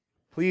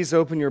Please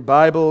open your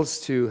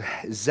Bibles to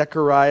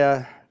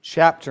Zechariah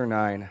chapter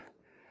 9.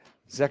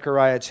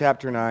 Zechariah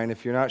chapter 9.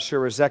 If you're not sure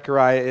where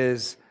Zechariah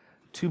is,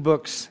 2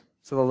 books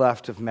to the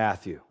left of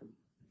Matthew.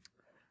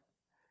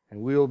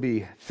 And we will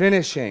be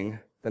finishing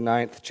the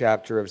 9th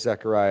chapter of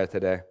Zechariah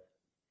today.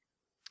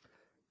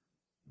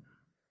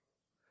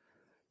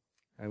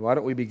 And why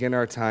don't we begin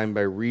our time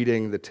by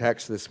reading the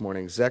text this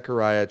morning,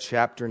 Zechariah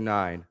chapter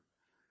 9,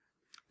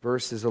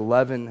 verses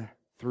 11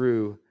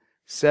 through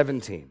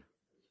 17.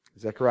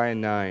 Zechariah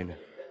 9,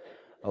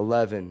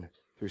 11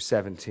 through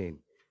 17.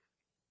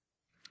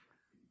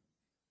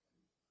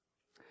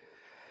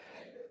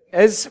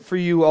 As for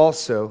you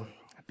also,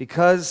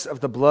 because of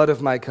the blood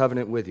of my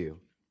covenant with you,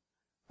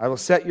 I will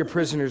set your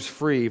prisoners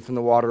free from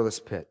the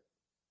waterless pit.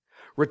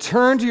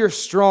 Return to your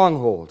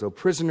stronghold, O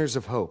prisoners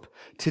of hope.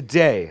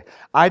 Today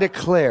I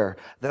declare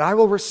that I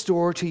will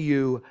restore to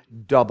you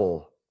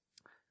double.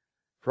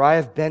 For I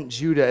have bent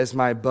Judah as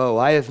my bow.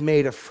 I have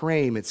made a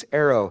frame its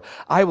arrow.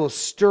 I will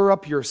stir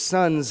up your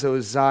sons, O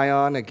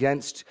Zion,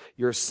 against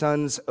your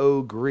sons,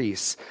 O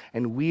Greece,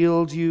 and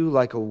wield you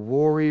like a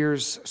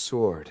warrior's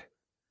sword.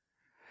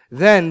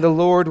 Then the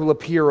Lord will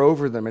appear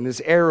over them, and his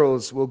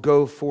arrows will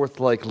go forth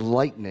like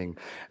lightning.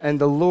 And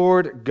the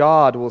Lord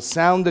God will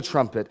sound the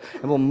trumpet,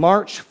 and will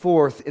march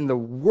forth in the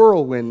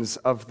whirlwinds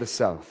of the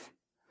south.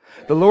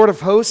 The Lord of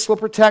hosts will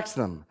protect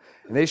them,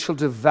 and they shall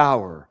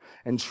devour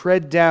and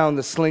tread down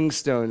the sling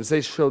stones.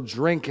 They shall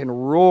drink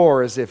and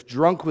roar as if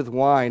drunk with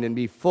wine, and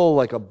be full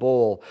like a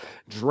bowl,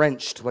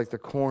 drenched like the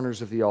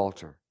corners of the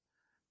altar.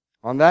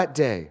 On that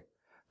day,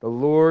 the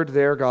Lord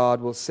their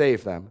God will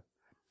save them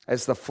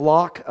as the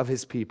flock of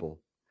his people.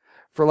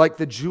 For like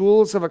the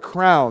jewels of a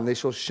crown, they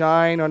shall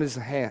shine on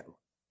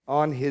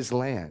his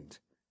land.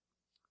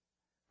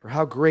 For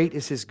how great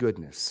is his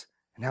goodness,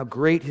 and how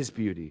great his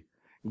beauty.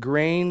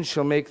 Grain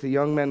shall make the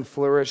young men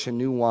flourish, and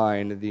new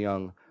wine the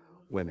young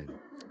women.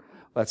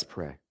 Let's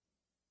pray.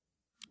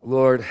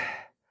 Lord,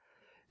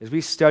 as we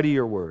study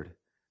your word,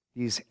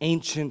 these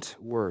ancient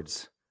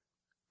words,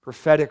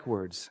 prophetic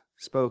words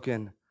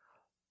spoken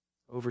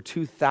over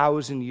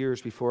 2,000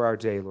 years before our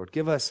day, Lord,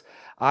 give us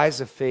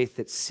eyes of faith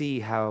that see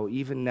how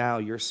even now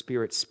your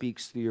Spirit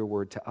speaks through your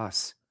word to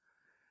us.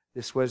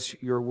 This was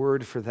your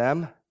word for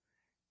them,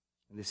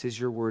 and this is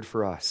your word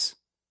for us.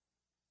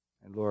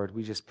 And Lord,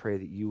 we just pray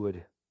that you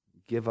would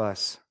give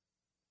us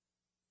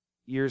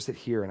ears that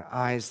hear and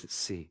eyes that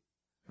see.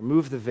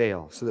 Remove the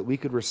veil so that we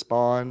could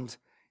respond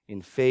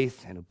in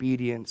faith and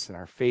obedience, and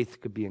our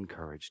faith could be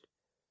encouraged.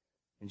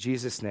 In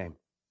Jesus' name,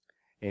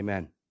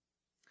 amen.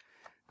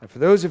 And for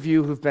those of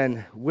you who've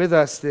been with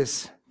us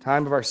this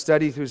time of our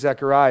study through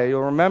Zechariah,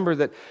 you'll remember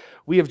that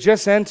we have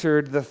just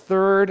entered the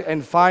third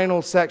and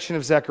final section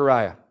of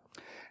Zechariah.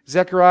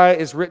 Zechariah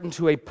is written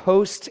to a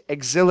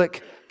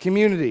post-exilic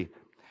community.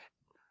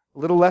 A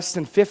little less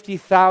than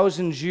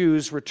 50,000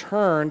 Jews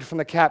returned from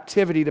the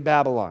captivity to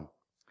Babylon.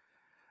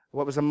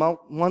 What was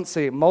once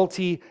a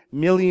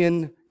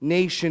multi-million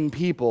nation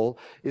people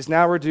is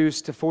now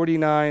reduced to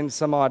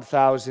 49-some-odd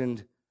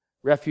thousand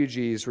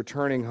refugees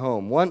returning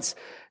home. Once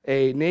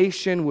a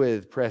nation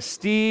with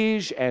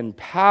prestige and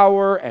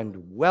power and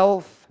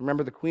wealth.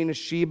 Remember, the Queen of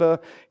Sheba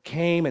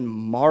came and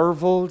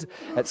marveled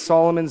at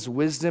Solomon's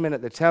wisdom and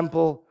at the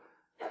temple.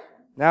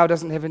 Now it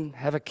doesn't even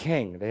have a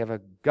king. They have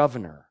a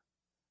governor.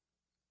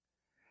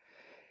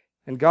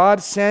 And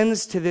God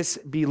sends to this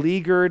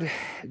beleaguered,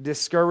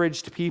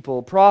 discouraged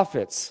people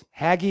prophets,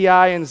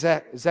 Haggai and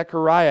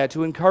Zechariah,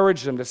 to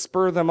encourage them, to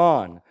spur them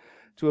on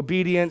to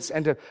obedience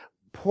and to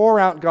pour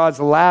out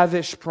God's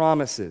lavish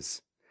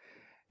promises.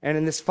 And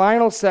in this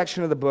final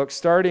section of the book,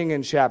 starting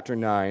in chapter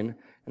 9,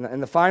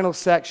 and the final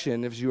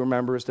section, as you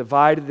remember, is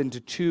divided into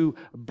 2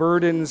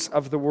 burdens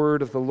of the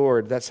word of the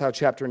Lord. That's how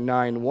chapter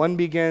 9:1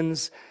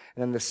 begins.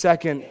 And then the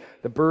second,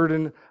 the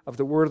burden of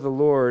the word of the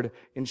Lord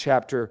in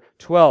chapter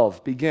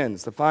 12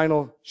 begins. The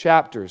final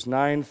chapters,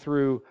 9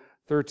 through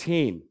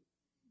 13,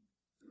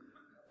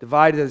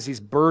 divided as these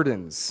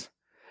burdens.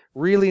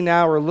 Really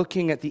now we're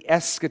looking at the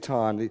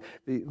eschaton,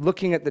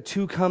 looking at the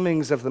 2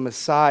 comings of the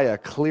Messiah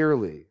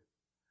clearly.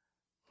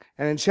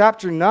 And in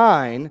chapter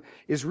 9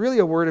 is really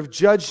a word of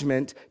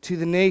judgment to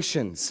the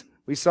nations.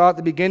 We saw at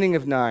the beginning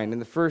of 9, in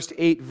the first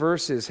 8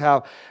 verses,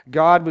 how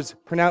God was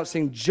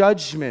pronouncing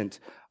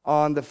judgment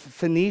on the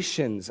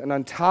Phoenicians and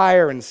on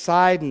Tyre and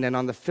Sidon and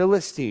on the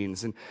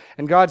Philistines.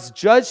 And God's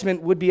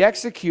judgment would be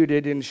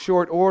executed in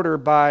short order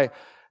by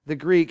the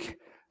Greek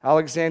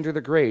Alexander the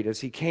Great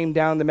as he came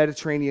down the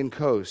Mediterranean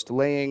coast,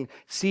 laying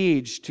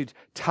siege to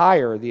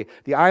Tyre,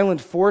 the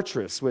island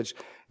fortress which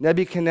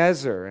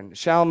Nebuchadnezzar and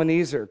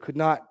Shalmaneser could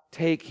not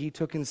take. He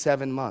took in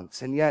 7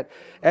 months. And yet,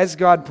 as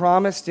God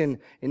promised in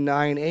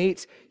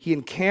 9:8, he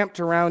encamped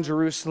around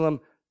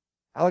Jerusalem.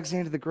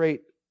 Alexander the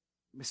Great,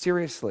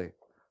 mysteriously,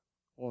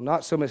 well,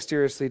 not so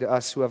mysteriously to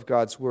us who have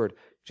God's word,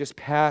 just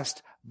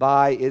passed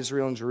by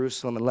Israel and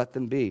Jerusalem and let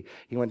them be.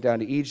 He went down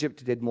to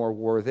Egypt, did more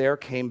war there,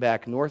 came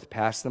back north,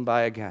 passed them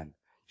by again,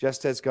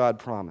 just as God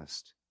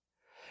promised.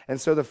 And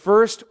so the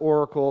first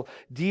oracle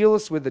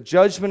deals with the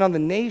judgment on the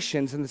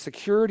nations and the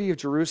security of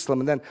Jerusalem.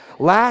 And then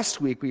last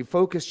week we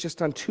focused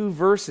just on 2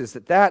 verses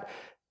that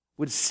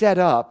would set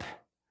up,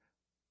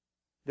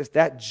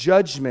 that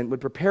judgment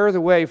would prepare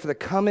the way for the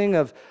coming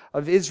of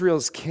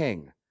Israel's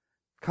king.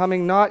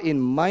 Coming not in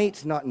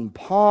might, not in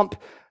pomp,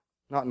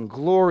 not in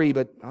glory,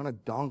 but on a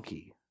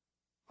donkey,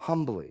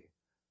 humbly,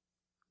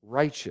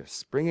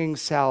 righteous, bringing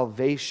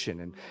salvation.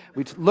 And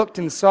we looked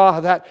and saw how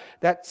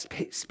that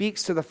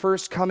speaks to the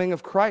first coming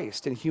of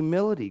Christ in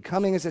humility,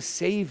 coming as a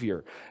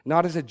savior,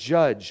 not as a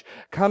judge,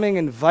 coming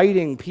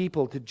inviting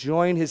people to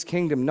join his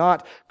kingdom,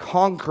 not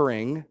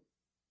conquering,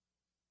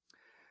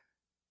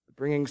 but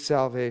bringing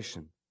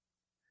salvation.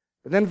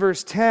 But then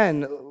verse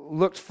 10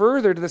 looked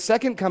further to the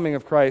second coming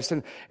of Christ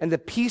and the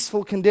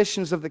peaceful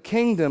conditions of the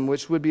kingdom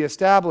which would be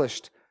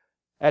established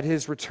at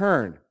his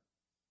return.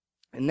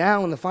 And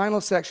now in the final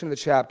section of the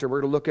chapter,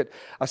 we're going to look at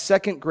a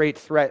second great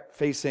threat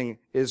facing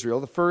Israel.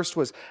 The first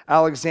was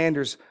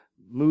Alexander's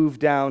move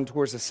down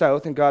towards the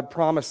south, and God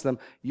promised them,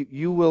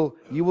 you will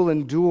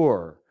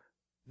endure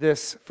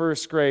this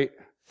first great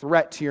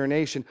threat to your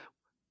nation,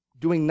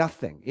 doing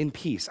nothing, in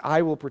peace.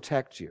 I will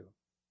protect you.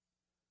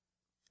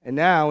 And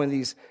now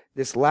in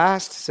this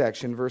last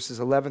section,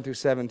 verses 11 through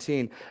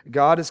 17,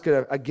 God is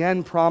going to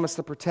again promise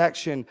the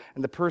protection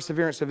and the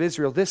perseverance of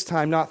Israel, this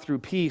time not through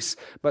peace,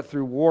 but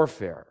through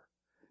warfare.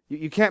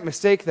 You can't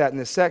mistake that in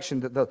this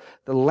section, that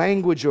the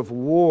language of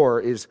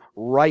war is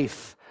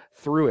rife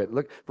through it.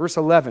 Look, verse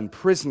 11,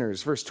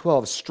 prisoners. Verse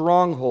 12,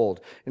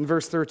 stronghold. In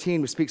verse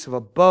 13, it speaks of a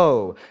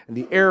bow and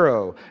the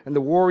arrow and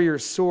the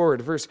warrior's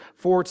sword. Verse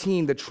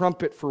 14, the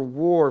trumpet for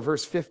war.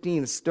 Verse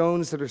 15,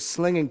 stones that are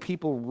slinging,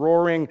 people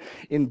roaring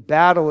in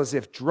battle as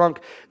if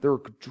drunk, their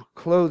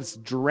clothes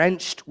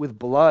drenched with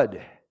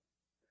blood.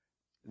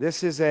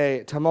 This is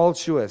a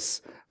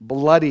tumultuous,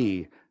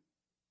 bloody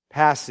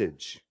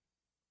passage.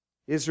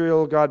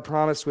 Israel, God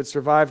promised, would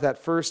survive that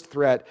first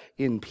threat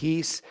in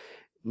peace.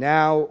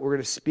 Now we're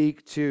going to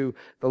speak to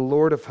the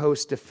Lord of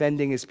hosts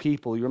defending his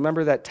people. You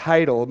remember that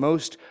title,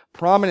 most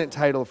prominent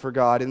title for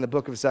God in the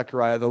book of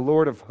Zechariah, the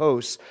Lord of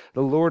hosts,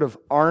 the Lord of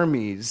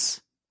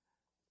armies,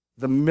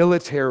 the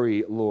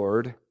military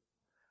Lord.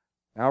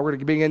 Now we're going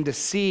to begin to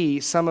see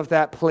some of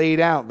that played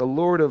out. The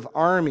Lord of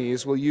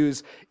armies will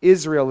use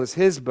Israel as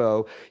his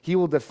bow. He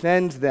will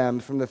defend them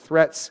from the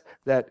threats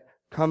that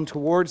come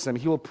towards them.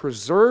 He will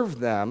preserve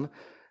them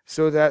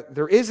so that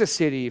there is a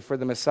city for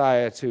the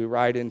Messiah to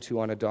ride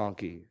into on a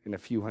donkey in a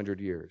few hundred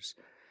years.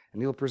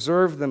 And he'll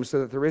preserve them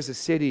so that there is a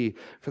city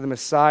for the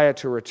Messiah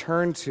to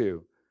return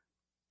to.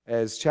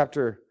 As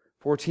chapter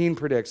 14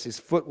 predicts, his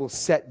foot will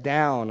set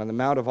down on the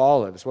Mount of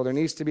Olives. Well, there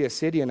needs to be a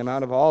city on the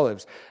Mount of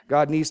Olives.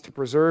 God needs to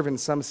preserve, in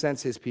some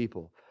sense, his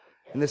people.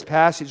 And this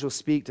passage will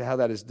speak to how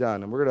that is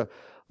done. And we're going to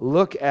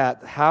look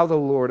at how the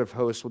Lord of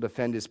hosts will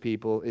defend his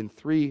people in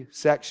 3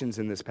 sections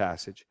in this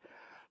passage.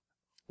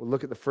 We'll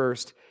look at the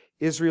first.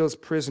 Israel's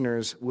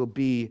prisoners will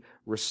be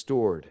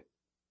restored.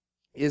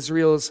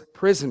 Israel's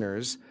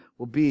prisoners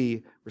will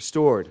be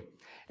restored.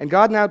 And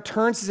God now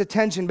turns his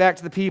attention back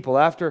to the people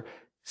after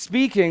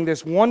speaking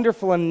this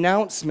wonderful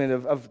announcement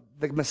of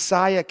the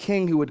Messiah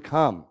King who would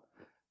come.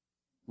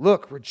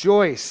 Look,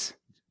 rejoice,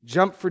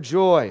 jump for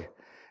joy.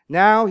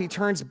 Now he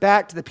turns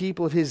back to the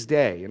people of his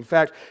day. In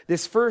fact,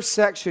 this first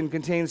section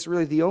contains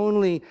really the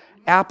only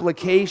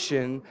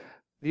application,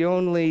 the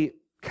only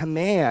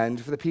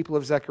command for the people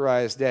of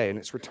Zechariah's day, and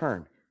it's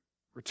return.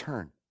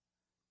 Return.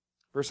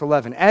 Verse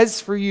 11, as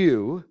for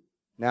you,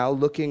 now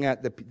looking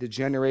at the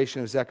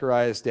generation of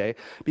Zechariah's day,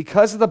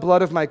 because of the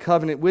blood of my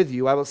covenant with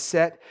you, I will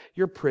set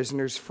your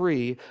prisoners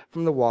free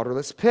from the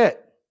waterless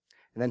pit.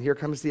 And then here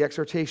comes the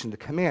exhortation, the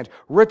command.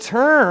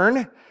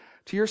 Return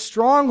to your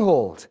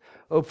stronghold,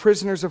 O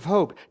prisoners of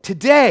hope.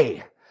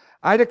 Today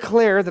I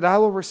declare that I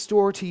will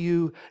restore to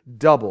you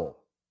double.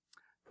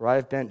 For I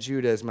have bent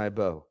Judah as my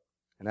bow,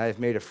 and I have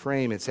made a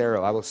frame its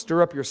arrow. I will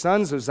stir up your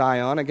sons, O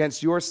Zion,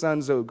 against your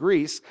sons, O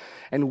Greece,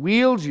 and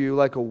wield you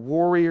like a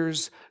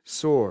warrior's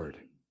sword.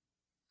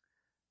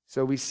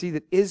 So we see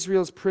that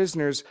Israel's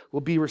prisoners will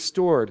be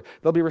restored.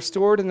 They'll be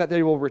restored in that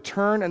they will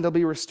return, and they'll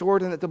be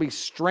restored in that they'll be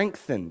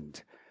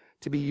strengthened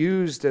to be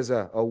used as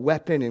a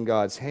weapon in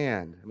God's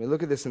hand. I mean,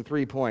 look at this in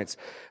 3 points.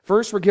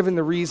 First, we're given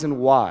the reason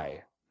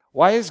why.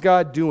 Why is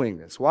God doing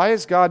this? Why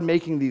is God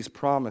making these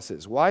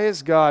promises? Why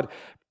is God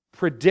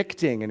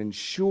predicting and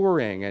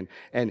ensuring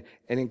and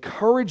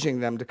encouraging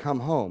them to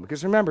come home?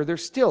 Because remember,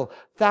 there's still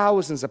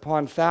thousands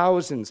upon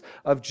thousands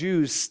of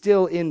Jews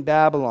still in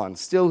Babylon,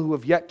 still who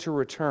have yet to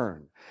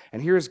return.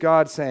 And here's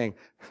God saying,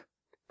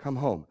 come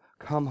home,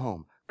 come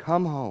home,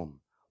 come home.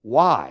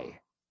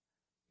 Why?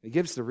 He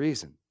gives the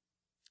reason.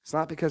 It's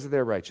not because of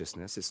their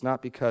righteousness. It's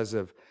not because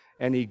of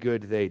any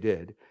good they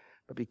did,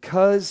 but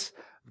because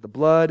of the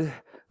blood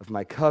of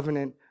my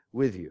covenant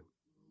with you.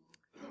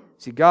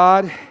 See,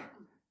 God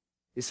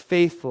is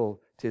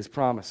faithful to his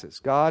promises.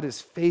 God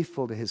is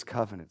faithful to his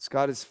covenants.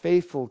 God is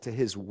faithful to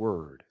his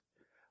word.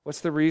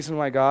 What's the reason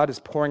why God is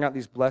pouring out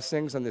these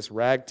blessings on this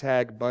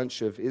ragtag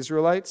bunch of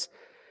Israelites?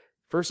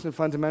 First and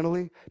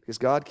fundamentally, because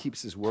God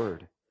keeps his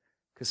word.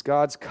 Because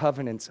God's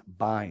covenants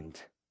bind.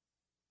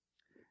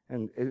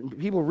 And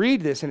people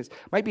read this, and it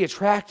might be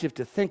attractive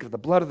to think of the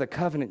blood of the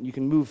covenant. And you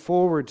can move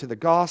forward to the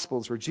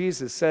Gospels where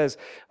Jesus says,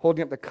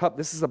 holding up the cup,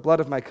 this is the blood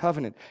of my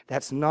covenant.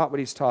 That's not what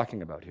he's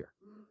talking about here.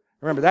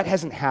 Remember, that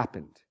hasn't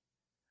happened.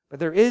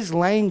 But there is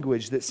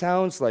language that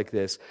sounds like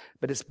this,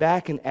 but it's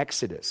back in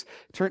Exodus.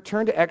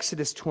 Turn to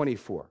Exodus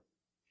 24.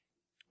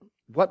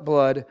 What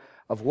blood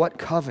of what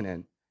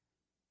covenant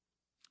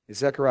is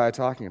Zechariah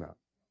talking about?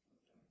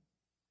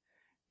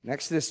 In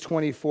Exodus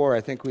 24,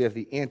 I think we have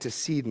the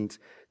antecedent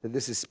that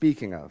this is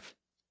speaking of.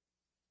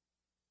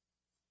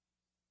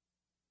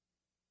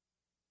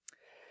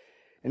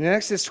 And in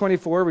Exodus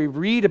 24, we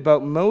read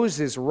about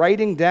Moses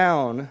writing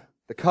down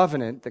the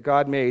covenant that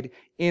God made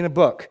in a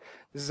book.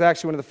 This is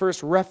actually one of the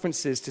first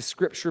references to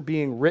Scripture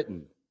being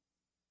written.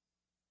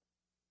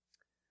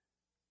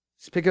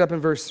 Let's pick it up in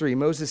verse 3.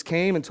 Moses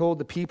came and told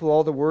the people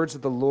all the words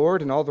of the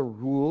Lord and all the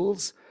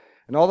rules,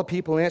 and all the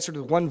people answered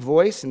with one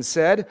voice and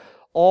said,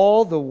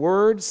 all the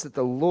words that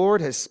the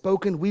Lord has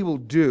spoken we will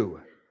do.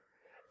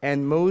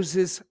 And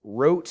Moses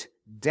wrote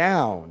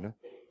down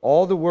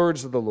all the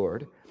words of the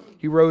Lord.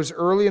 He rose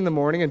early in the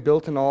morning and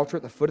built an altar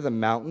at the foot of the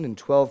mountain and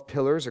 12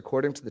 pillars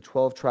according to the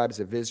 12 tribes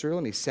of Israel.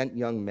 And he sent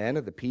young men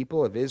of the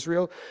people of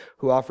Israel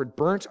who offered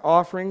burnt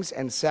offerings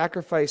and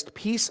sacrificed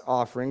peace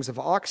offerings of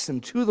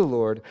oxen to the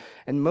Lord.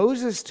 And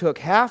Moses took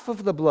half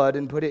of the blood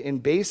and put it in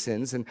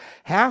basins, and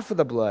half of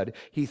the blood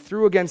he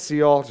threw against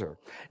the altar.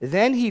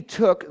 Then he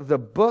took the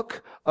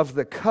book of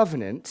the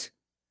covenant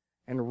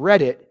and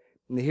read it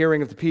in the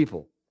hearing of the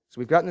people. So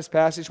we've got in this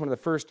passage one of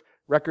the first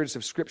records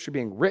of Scripture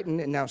being written,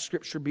 and now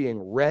Scripture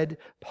being read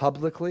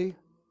publicly.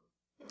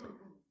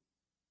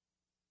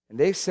 And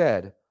they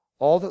said,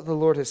 all that the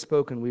Lord has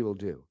spoken we will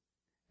do,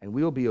 and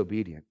we will be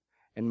obedient.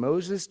 And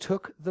Moses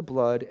took the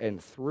blood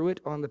and threw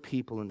it on the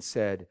people and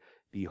said,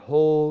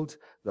 behold,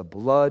 the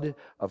blood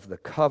of the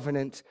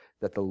covenant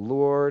that the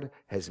Lord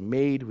has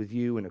made with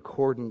you in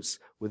accordance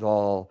with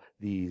all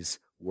these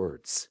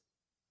words.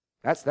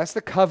 That's the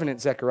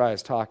covenant Zechariah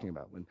is talking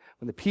about. When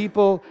the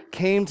people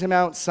came to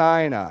Mount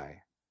Sinai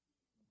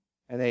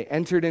and they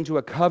entered into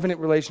a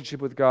covenant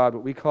relationship with God,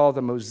 what we call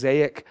the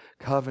Mosaic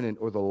covenant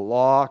or the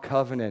law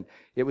covenant,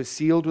 it was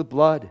sealed with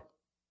blood.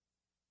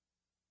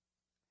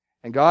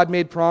 And God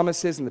made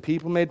promises and the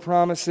people made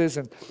promises,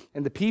 and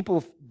the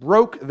people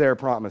broke their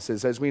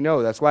promises, as we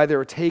know. That's why they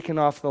were taken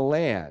off the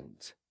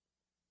land.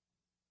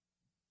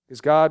 Because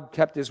God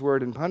kept his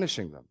word in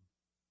punishing them.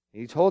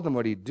 He told them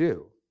what he'd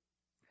do.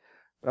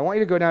 But I want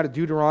you to go down to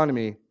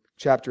Deuteronomy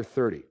chapter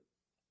 30.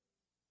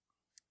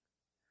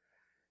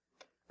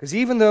 Because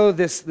even though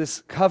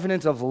this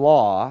covenant of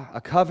law,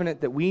 a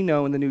covenant that we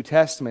know in the New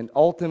Testament,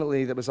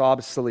 ultimately that was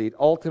obsolete,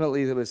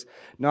 ultimately that was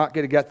not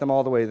going to get them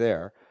all the way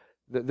there,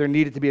 there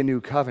needed to be a new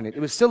covenant.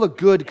 It was still a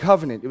good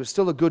covenant. It was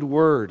still a good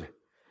word.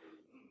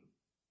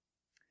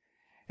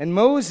 And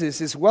Moses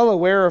is well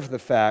aware of the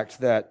fact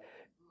that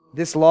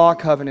this law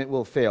covenant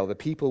will fail. The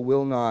people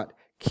will not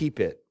keep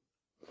it.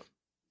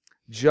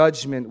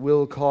 Judgment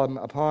will come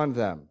upon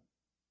them.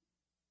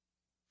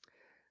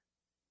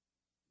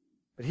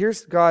 But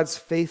here's God's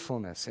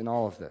faithfulness in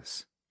all of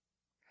this.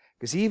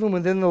 Because even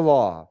within the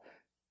law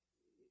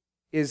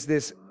is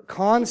this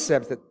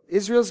concept that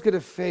Israel's going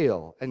to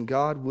fail and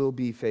God will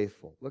be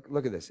faithful.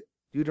 Look at this.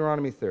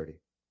 Deuteronomy 30.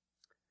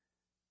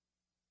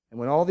 And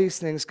when all these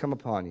things come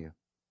upon you,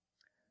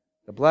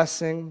 the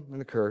blessing and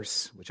the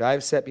curse which I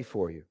have set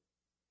before you,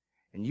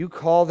 and you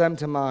call them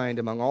to mind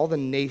among all the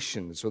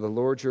nations where the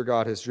Lord your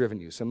God has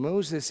driven you. So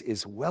Moses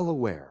is well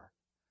aware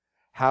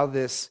how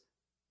this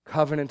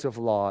covenant of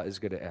law is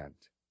going to end.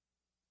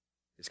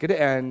 It's going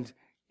to end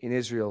in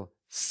Israel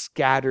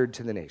scattered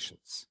to the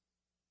nations.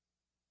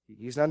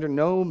 He's under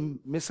no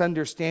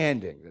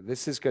misunderstanding that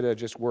this is going to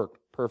just work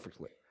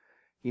perfectly.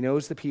 He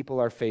knows the people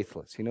are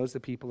faithless. He knows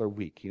the people are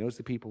weak. He knows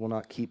the people will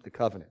not keep the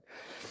covenant.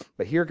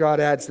 But here God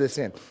adds this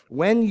in.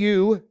 When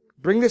you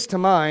bring this to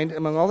mind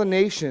among all the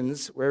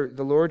nations where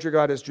the Lord your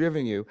God has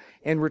driven you,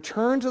 and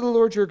return to the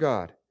Lord your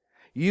God,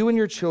 you and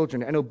your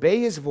children, and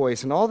obey his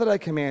voice and all that I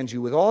command you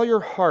with all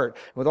your heart,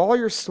 with all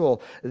your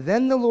soul,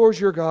 then the Lord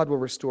your God will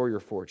restore your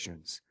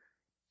fortunes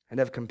and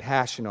have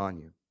compassion on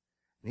you.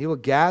 And he will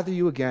gather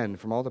you again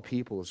from all the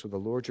peoples where the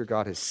Lord your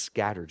God has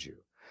scattered you.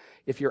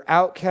 If your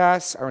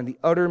outcasts are in the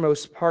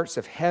uttermost parts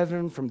of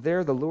heaven, from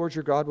there the Lord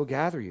your God will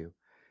gather you,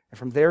 and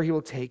from there he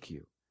will take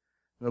you.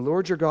 And the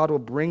Lord your God will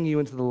bring you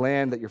into the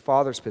land that your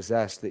fathers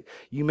possessed, that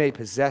you may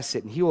possess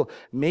it. And he will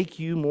make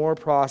you more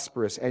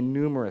prosperous and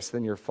numerous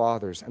than your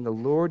fathers. And the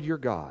Lord your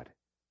God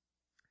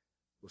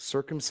will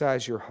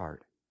circumcise your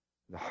heart,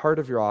 the heart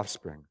of your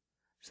offspring,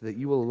 so that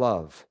you will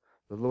love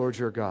the Lord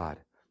your God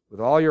with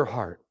all your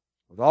heart,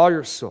 with all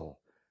your soul,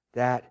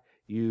 that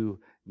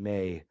you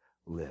may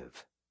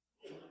live.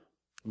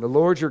 And the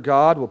Lord your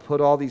God will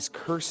put all these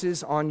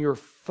curses on your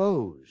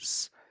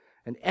foes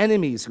and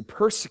enemies who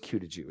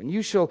persecuted you. And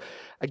you shall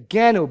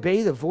again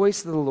obey the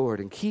voice of the Lord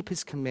and keep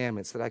his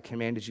commandments that I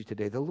commanded you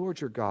today. The Lord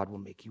your God will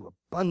make you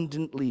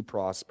abundantly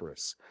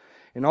prosperous,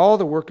 in all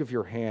the work of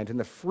your hand, in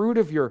the fruit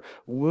of your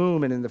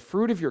womb, and in the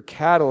fruit of your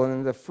cattle, and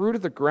in the fruit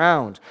of the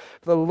ground.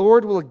 For the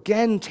Lord will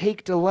again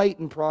take delight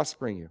in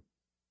prospering you,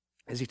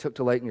 as he took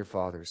delight in your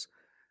fathers,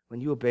 when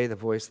you obey the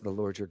voice of the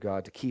Lord your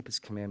God to keep his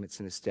commandments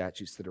and his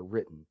statutes that are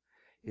written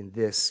in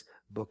this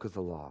book of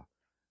the law.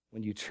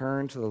 When you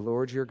turn to the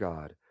Lord your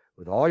God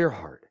with all your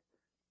heart,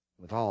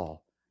 with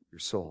all your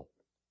soul.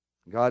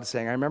 God's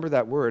saying, I remember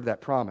that word,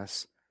 that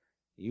promise.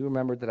 You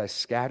remembered that I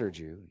scattered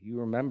you. You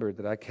remembered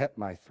that I kept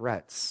my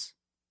threats.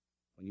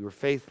 When you were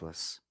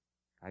faithless,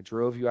 I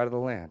drove you out of the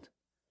land.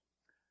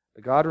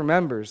 But God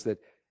remembers that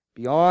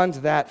beyond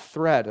that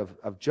threat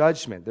of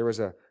judgment, there was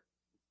a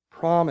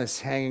promise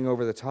hanging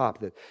over the top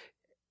that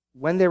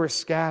when they were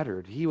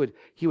scattered, he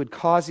would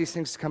cause these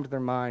things to come to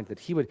their mind, that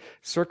he would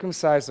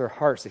circumcise their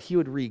hearts, that he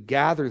would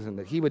regather them,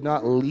 that he would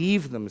not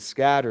leave them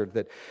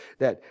scattered,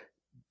 that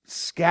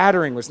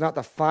scattering was not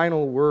the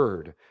final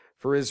word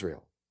for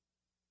Israel.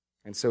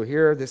 And so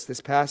here,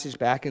 this passage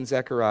back in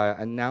Zechariah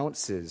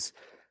announces,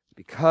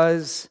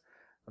 because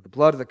of the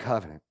blood of the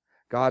covenant,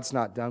 God's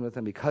not done with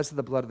them. Because of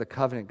the blood of the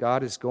covenant,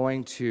 God is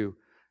going to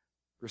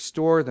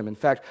restore them. In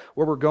fact,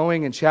 where we're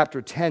going in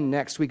chapter 10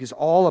 next week is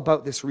all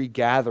about this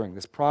regathering,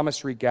 this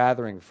promised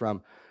regathering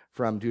from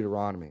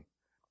Deuteronomy.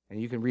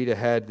 And you can read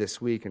ahead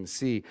this week and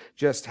see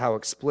just how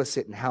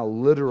explicit and how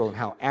literal and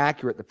how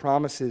accurate the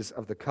promises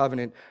of the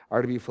covenant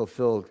are to be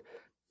fulfilled.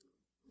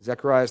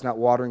 Zechariah is not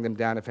watering them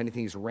down. If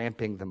anything, he's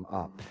ramping them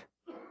up.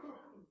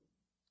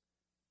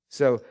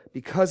 So,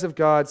 because of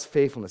God's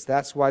faithfulness,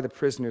 that's why the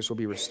prisoners will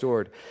be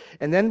restored.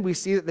 And then we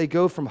see that they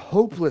go from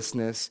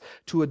hopelessness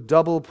to a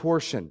double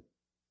portion.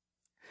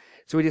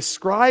 So he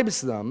describes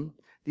them,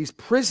 these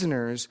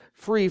prisoners,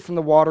 free from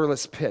the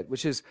waterless pit,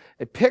 which is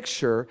a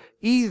picture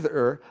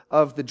either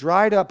of the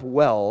dried up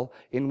well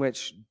in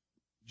which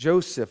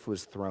Joseph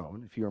was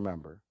thrown, if you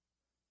remember,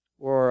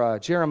 or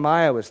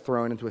Jeremiah was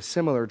thrown into a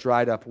similar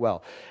dried up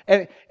well.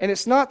 And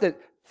it's not that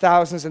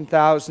thousands and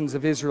thousands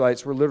of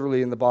Israelites were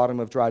literally in the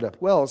bottom of dried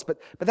up wells, but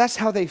that's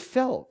how they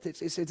felt.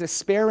 It's a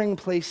despairing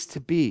place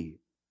to be.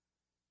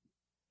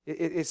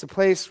 It's a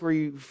place where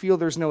you feel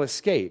there's no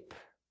escape.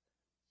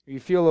 You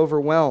feel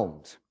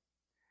overwhelmed.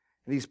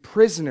 These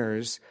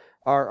prisoners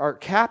are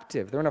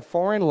captive. They're in a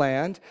foreign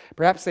land.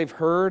 Perhaps they've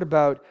heard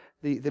about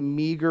the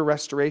meager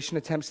restoration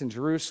attempts in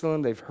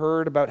Jerusalem. They've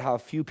heard about how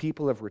few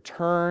people have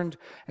returned.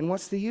 And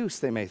what's the use,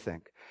 they may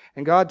think.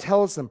 And God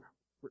tells them,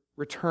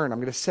 return. I'm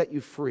going to set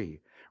you free.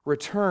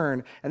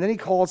 Return. And then he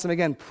calls them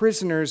again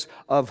prisoners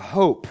of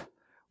hope,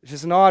 which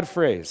is an odd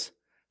phrase.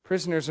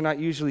 Prisoners are not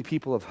usually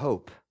people of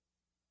hope.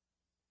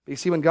 But you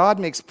see, when God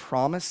makes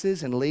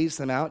promises and lays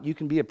them out, you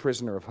can be a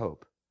prisoner of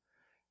hope.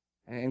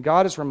 And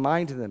God has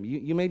reminded them,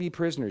 you may be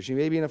prisoners, you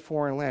may be in a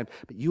foreign land,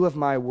 but you have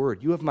my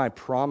word, you have my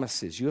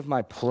promises, you have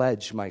my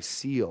pledge, my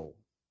seal.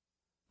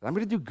 I'm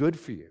going to do good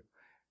for you.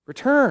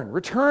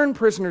 Return,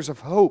 prisoners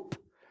of hope.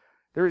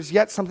 There is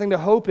yet something to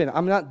hope in.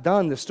 I'm not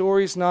done. The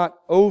story's not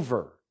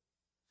over.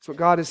 That's what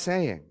God is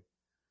saying.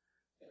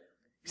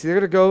 See, they're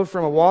going to go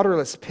from a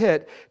waterless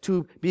pit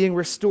to being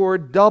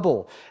restored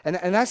double. And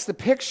that's the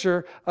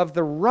picture of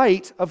the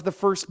right of the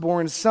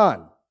firstborn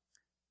son.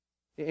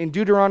 In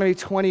Deuteronomy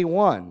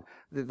 21,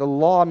 the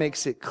law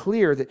makes it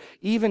clear that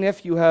even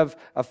if you have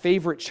a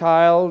favorite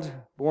child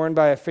born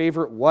by a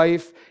favorite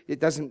wife, it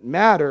doesn't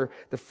matter.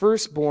 The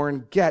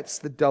firstborn gets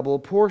the double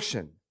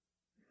portion.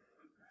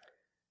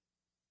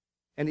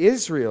 And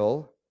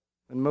Israel,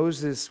 when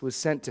Moses was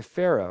sent to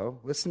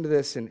Pharaoh, listen to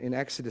this in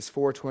Exodus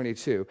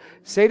 4:22.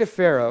 Say to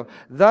Pharaoh,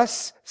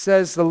 thus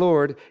says the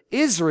Lord,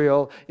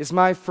 Israel is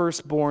my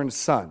firstborn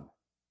son.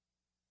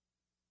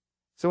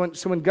 So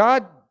when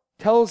God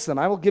tells them,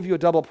 I will give you a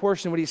double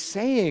portion, what he's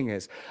saying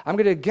is, I'm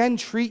going to again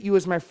treat you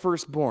as my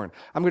firstborn.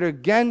 I'm going to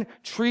again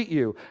treat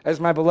you as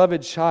my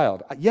beloved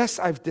child. Yes,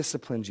 I've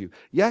disciplined you.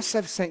 Yes,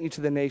 I've sent you to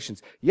the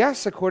nations.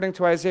 Yes, according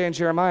to Isaiah and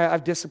Jeremiah,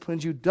 I've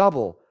disciplined you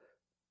double.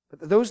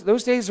 But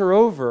those days are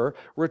over.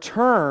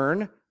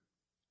 Return,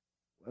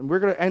 and we're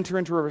going to enter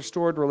into a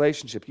restored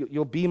relationship.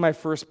 You'll be my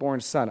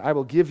firstborn son. I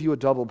will give you a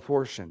double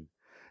portion.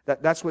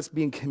 That's what's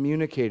being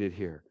communicated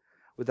here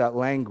with that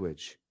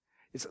language.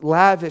 It's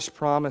lavish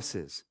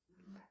promises.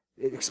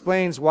 It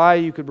explains why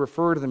you could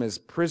refer to them as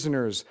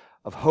prisoners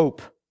of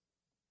hope.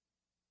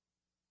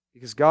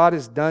 Because God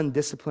is done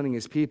disciplining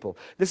his people.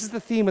 This is the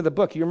theme of the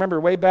book. You remember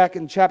way back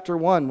in chapter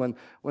 1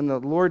 when the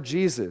Lord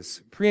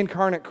Jesus,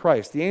 pre-incarnate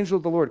Christ, the angel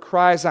of the Lord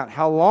cries out,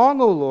 how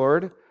long, O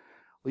Lord,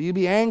 will you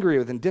be angry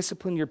with and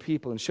discipline your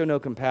people and show no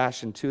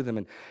compassion to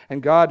them?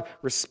 And God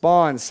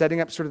responds,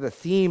 setting up sort of the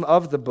theme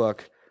of the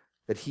book,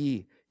 that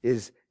he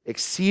is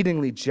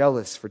exceedingly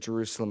jealous for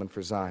Jerusalem and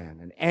for Zion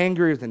and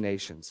angry with the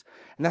nations.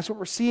 And that's what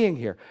we're seeing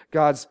here.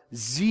 God's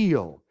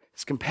zeal,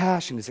 his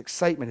compassion, his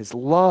excitement, his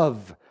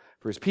love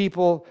for his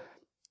people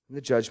and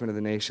the judgment of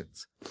the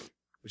nations,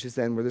 which is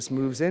then where this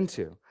moves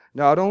into.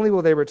 Not only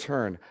will they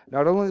return,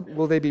 not only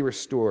will they be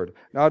restored,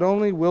 not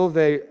only will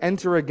they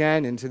enter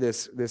again into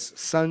this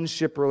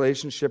sonship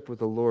relationship with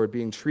the Lord,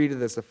 being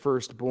treated as the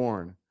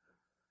firstborn,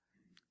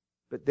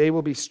 but they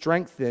will be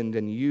strengthened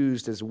and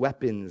used as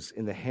weapons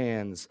in the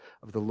hands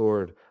of the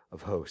Lord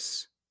of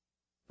hosts.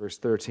 Verse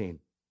 13,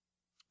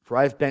 for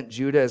I have bent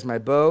Judah as my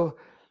bow,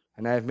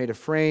 and I have made a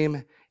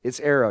frame its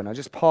arrow. Now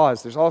just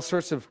pause. There's all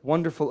sorts of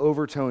wonderful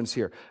overtones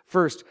here.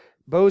 First,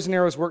 bows and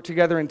arrows work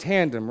together in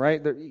tandem,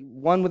 right?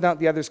 One without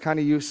the other is kind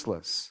of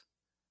useless.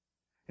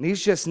 And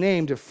he's just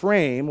named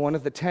Ephraim, one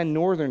of the 10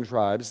 northern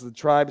tribes, the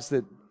tribes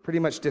that pretty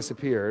much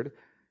disappeared,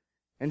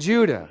 and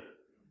Judah.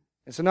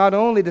 And so not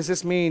only does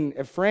this mean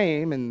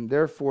Ephraim, and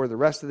therefore the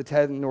rest of the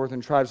 10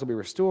 northern tribes will be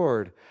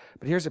restored,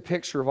 but here's a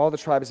picture of all the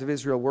tribes of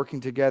Israel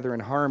working together in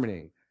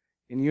harmony,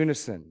 in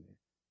unison,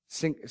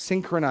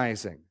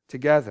 synchronizing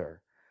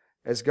together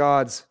as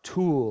God's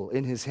tool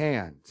in his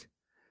hand.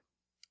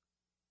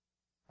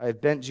 I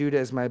have bent Judah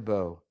as my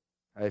bow.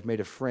 I have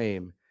made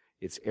Ephraim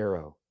its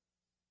arrow.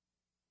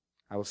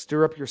 I will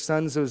stir up your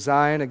sons, O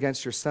Zion,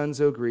 against your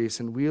sons, O Greece,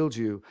 and wield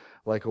you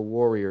like a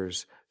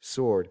warrior's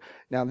sword.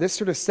 Now, this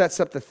sort of sets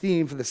up the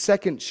theme for the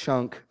second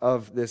chunk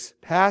of this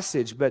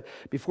passage, but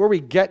before we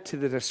get to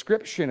the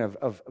description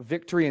of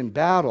victory in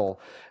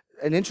battle,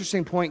 an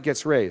interesting point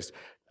gets raised.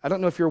 I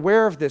don't know if you're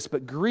aware of this,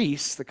 but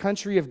Greece, the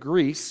country of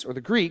Greece, or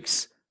the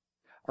Greeks,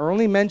 are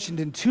only mentioned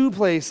in 2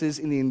 places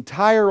in the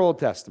entire Old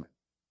Testament.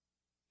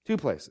 2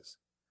 places.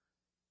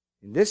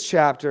 In this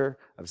chapter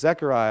of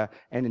Zechariah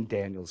and in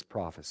Daniel's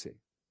prophecy.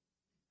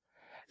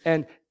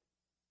 And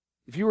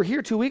if you were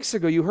here 2 weeks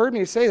ago, you heard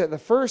me say that the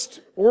first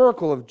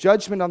oracle of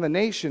judgment on the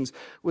nations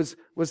was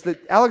that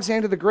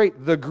Alexander the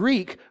Great, the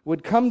Greek,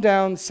 would come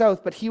down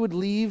south, but he would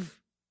leave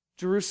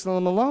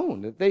Jerusalem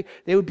alone. They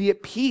would be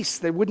at peace.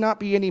 There would not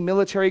be any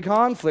military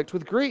conflict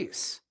with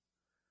Greece.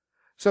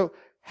 So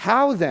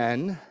how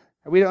then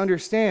are we to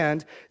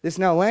understand this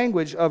now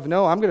language of,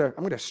 no, I'm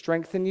going to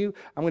strengthen you.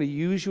 I'm going to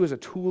use you as a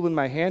tool in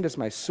my hand, as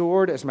my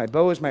sword, as my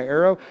bow, as my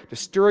arrow, to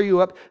stir you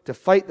up to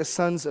fight the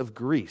sons of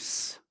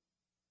Greece.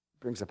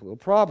 Brings up a little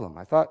problem.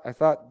 I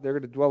thought they were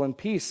to dwell in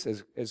peace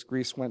as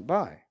Greece went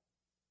by.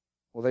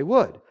 Well, they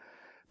would.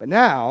 But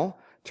now,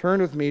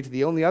 turn with me to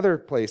the only other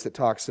place that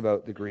talks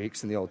about the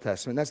Greeks in the Old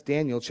Testament. That's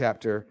Daniel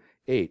chapter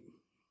 8.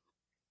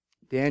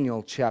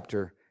 Daniel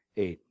chapter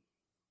 8.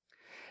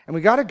 And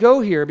we got to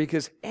go here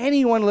because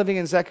anyone living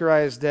in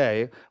Zechariah's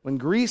day, when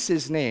Greece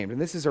is named, and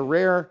this is a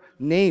rare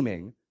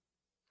naming,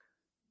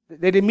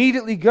 they'd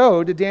immediately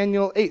go to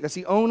Daniel 8. That's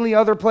the only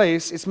other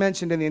place it's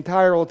mentioned in the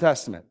entire Old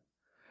Testament.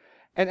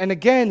 And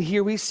again,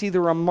 here we see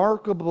the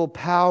remarkable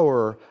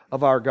power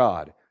of our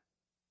God.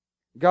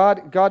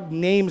 God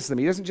names them.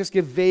 He doesn't just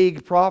give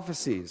vague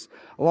prophecies.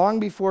 Long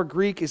before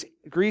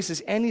Greece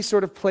is any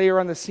sort of player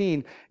on the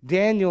scene,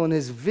 Daniel in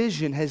his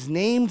vision has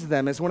named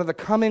them as one of the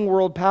coming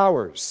world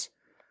powers.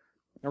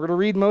 Now we're going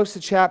to read most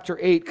of chapter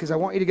 8 because I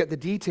want you to get the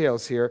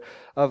details here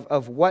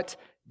of what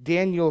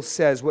Daniel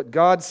says, what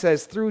God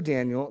says through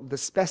Daniel, the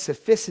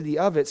specificity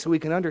of it, so we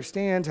can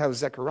understand how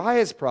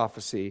Zechariah's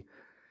prophecy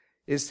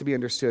is to be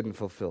understood and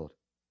fulfilled.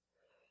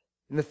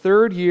 In the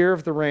 3rd year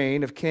of the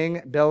reign of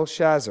King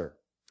Belshazzar,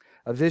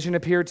 a vision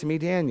appeared to me,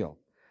 Daniel,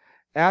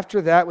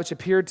 after that which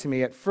appeared to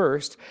me at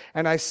first,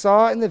 and I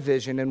saw in the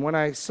vision, and when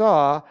I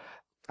saw,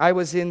 I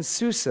was in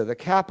Susa, the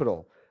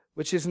capital,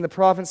 which is in the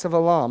province of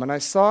Elam, and I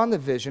saw in the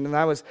vision, and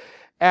I was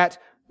at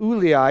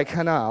Ulai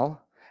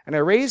Canal, and I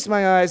raised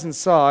my eyes and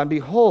saw, and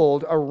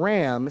behold, a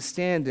ram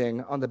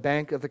standing on the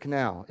bank of the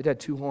canal. It had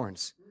 2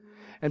 horns.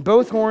 And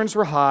both horns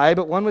were high,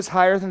 but one was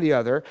higher than the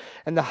other,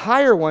 and the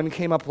higher one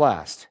came up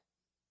last.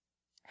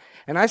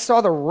 And I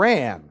saw the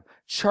ram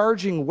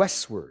charging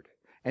westward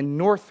and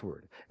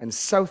northward and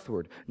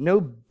southward. No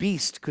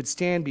beast could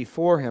stand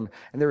before him,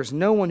 and there was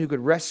no one who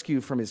could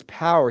rescue from his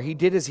power. He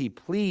did as he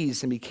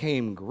pleased and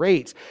became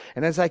great.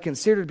 And as I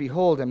considered,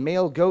 behold, a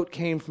male goat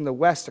came from the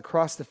west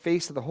across the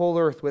face of the whole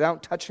earth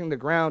without touching the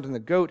ground, and the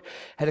goat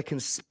had a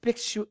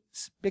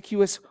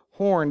conspicuous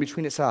horn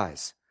between its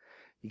eyes.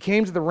 He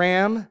came to the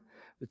ram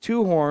with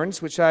 2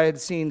 horns, which I had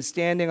seen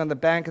standing on the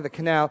bank of the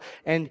canal,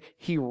 and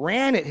he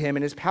ran at him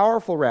in his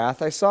powerful wrath.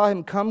 I saw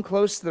him come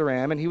close to the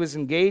ram, and he was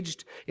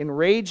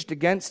enraged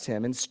against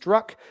him, and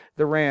struck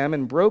the ram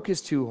and broke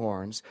his 2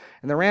 horns.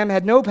 And the ram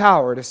had no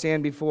power to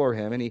stand before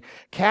him, and he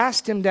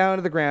cast him down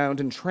to the ground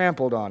and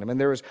trampled on him, and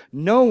there was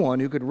no one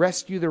who could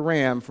rescue the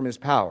ram from his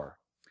power.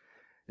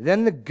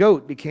 Then the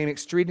goat became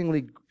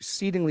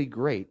exceedingly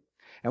great,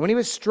 and when he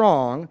was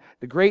strong,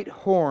 the great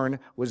horn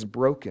was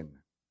broken.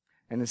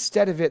 And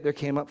instead of it, there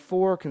came up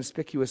 4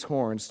 conspicuous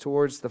horns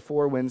towards the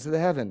 4 winds of the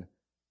heaven.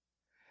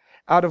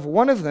 Out of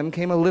one of them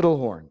came a little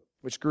horn,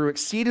 which grew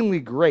exceedingly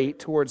great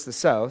towards the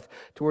south,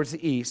 towards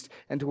the east,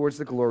 and towards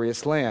the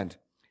glorious land.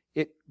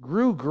 It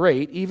grew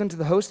great even to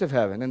the host of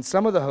heaven, and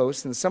some of the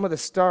hosts and some of the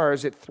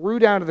stars it threw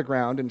down to the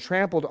ground and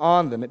trampled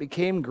on them. It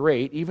became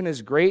great, even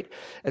as great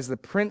as the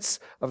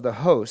prince of the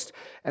host,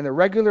 and the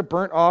regular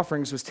burnt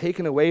offerings was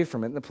taken away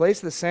from it, and the place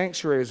of the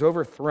sanctuary was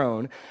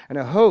overthrown, and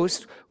a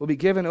host will be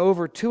given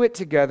over to it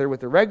together with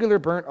the regular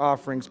burnt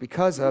offerings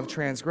because of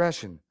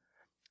transgression.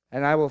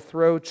 And it will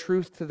throw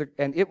truth to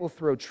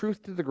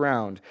the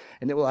ground,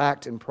 and it will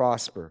act and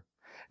prosper.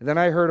 And then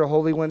I heard a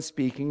holy one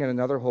speaking, and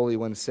another holy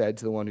one said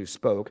to the one who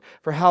spoke,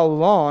 "For how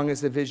long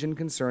is the vision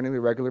concerning the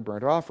regular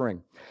burnt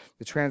offering,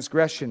 the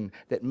transgression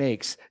that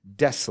makes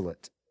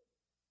desolate,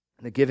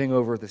 and the giving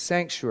over of the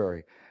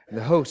sanctuary, and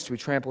the host to be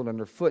trampled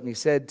underfoot?" And he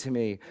said to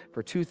me,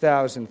 "For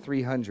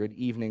 2,300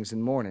 evenings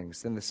and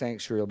mornings, then the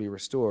sanctuary will be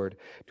restored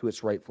to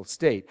its rightful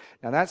state."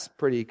 Now that's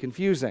pretty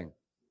confusing.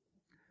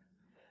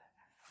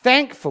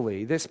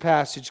 Thankfully, this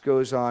passage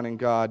goes on and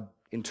God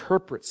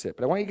interprets it,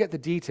 but I want you to get the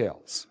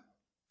details.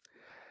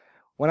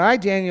 When I,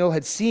 Daniel,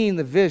 had seen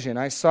the vision,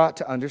 I sought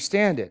to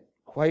understand it.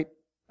 Quite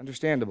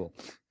understandable.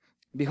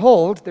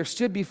 Behold, there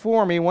stood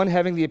before me one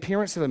having the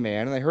appearance of a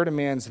man, and I heard a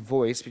man's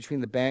voice between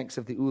the banks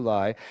of the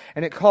Ulai,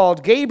 and it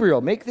called,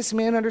 "Gabriel, make this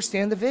man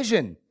understand the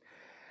vision."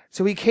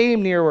 So he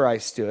came near where I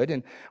stood,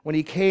 and when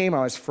he came,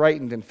 I was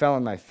frightened and fell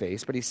on my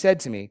face. But he said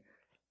to me,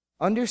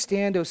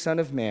 "Understand, O son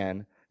of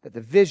man, that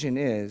the vision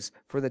is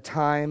for the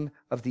time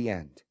of the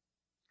end."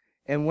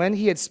 And when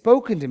he had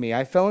spoken to me,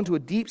 I fell into a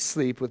deep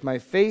sleep with my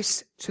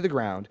face to the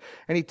ground.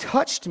 And he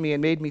touched me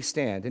and made me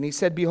stand. And he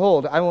said,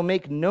 "Behold, I will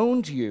make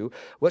known to you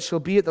what shall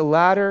be at the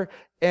latter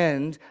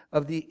end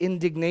of the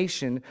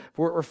indignation,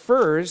 for it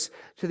refers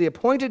to the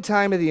appointed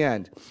time of the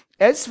end.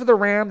 As for the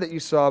ram that you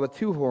saw with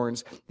two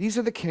horns, these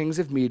are the kings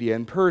of Media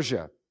and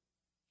Persia.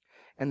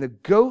 And the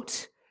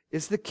goat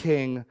is the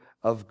king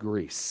of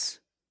Greece.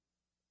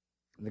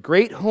 And the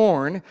great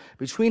horn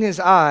between his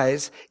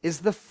eyes is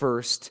the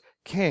first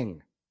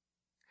king.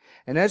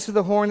 And as to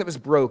the horn that was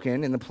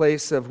broken, in the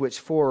place of which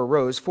four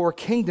arose, 4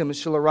 kingdoms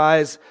shall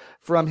arise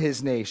from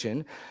his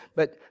nation,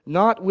 but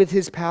not with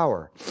his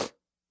power.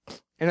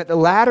 And at the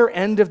latter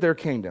end of their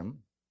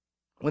kingdom,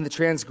 when the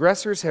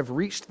transgressors have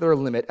reached their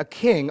limit, a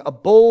king, a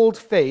bold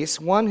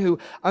face, one who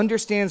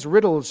understands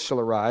riddles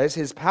shall arise.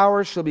 His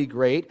power shall be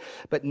great,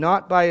 but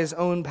not by his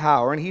own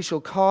power, and he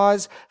shall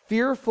cause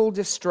fearful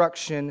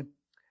destruction,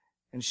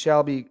 and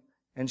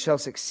shall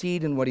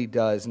succeed in what he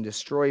does, and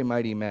destroy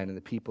mighty men and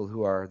the people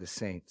who are the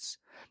saints.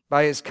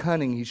 By his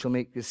cunning he shall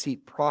make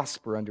deceit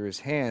prosper under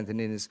his hand, and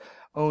in his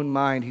own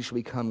mind he shall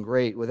become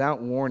great.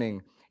 Without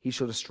warning he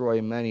shall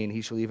destroy many, and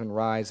he shall even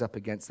rise up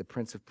against the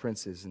prince of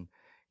princes, and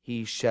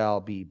he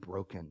shall be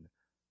broken,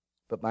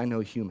 but by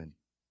no human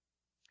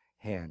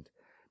hand.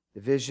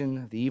 The vision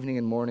of the evening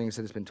and mornings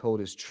that has been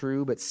told is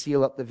true, but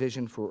seal up the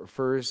vision, for it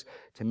refers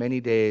to many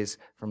days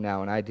from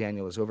now. And I,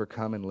 Daniel, was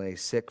overcome and lay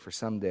sick for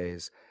some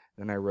days.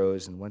 Then I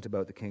rose and went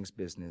about the king's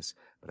business,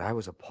 but I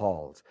was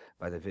appalled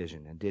by the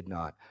vision and did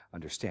not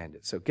understand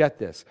it. So get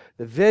this.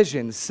 The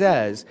vision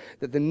says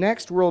that the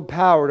next world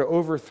power to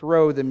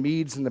overthrow the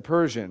Medes and the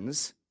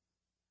Persians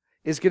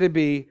is going to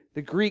be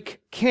the Greek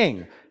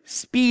king,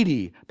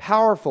 speedy,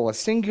 powerful, a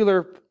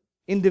singular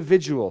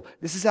individual.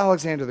 This is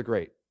Alexander the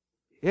Great.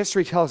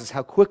 History tells us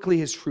how quickly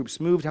his troops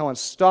moved, how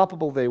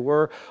unstoppable they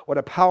were, what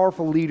a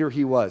powerful leader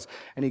he was.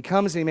 And he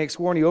comes and he makes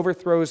war and he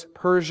overthrows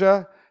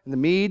Persia and the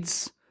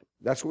Medes.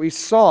 That's what we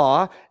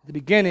saw at the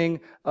beginning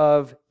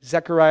of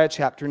Zechariah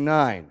chapter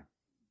 9.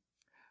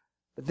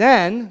 But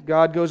then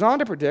God goes on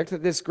to predict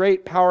that this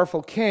great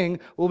powerful king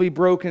will be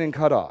broken and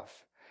cut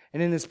off.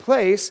 And in his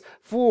place,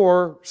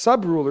 4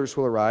 sub-rulers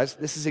will arise.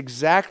 This is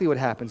exactly what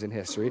happens in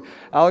history.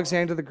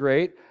 Alexander the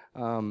Great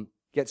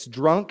gets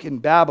drunk in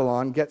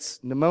Babylon,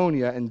 gets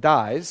pneumonia, and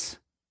dies.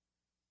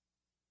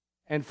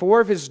 And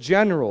 4 of his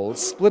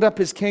generals split up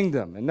his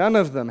kingdom, and none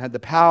of them had the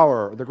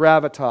power, the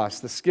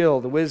gravitas, the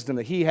skill, the wisdom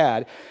that he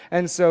had.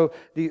 And so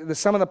the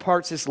sum of the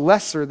parts is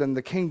lesser than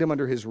the kingdom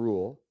under his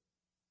rule.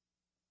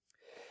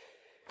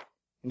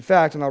 In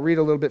fact, and I'll read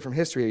a little bit from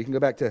history. You can go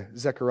back to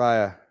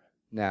Zechariah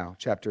now,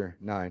 chapter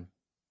 9.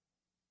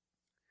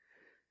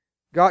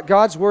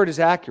 God's word is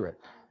accurate.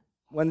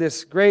 When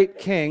this great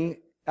king,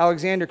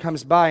 Alexander,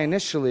 comes by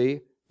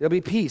initially, there'll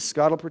be peace.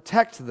 God will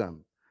protect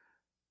them.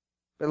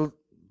 But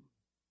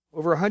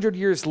over 100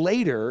 years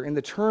later, in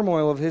the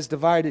turmoil of his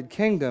divided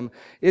kingdom,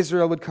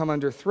 Israel would come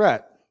under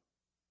threat.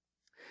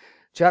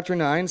 Chapter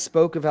 9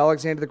 spoke of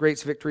Alexander the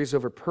Great's victories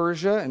over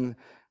Persia, and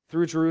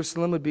though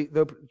Jerusalem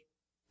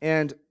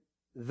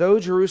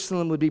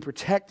would be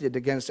protected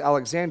against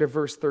Alexander,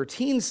 verse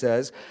 13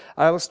 says,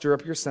 "I will stir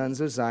up your sons,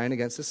 O Zion,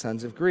 against the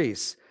sons of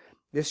Greece."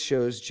 This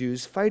shows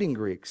Jews fighting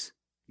Greeks.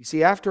 You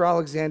see, after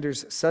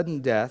Alexander's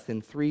sudden death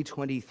in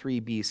 323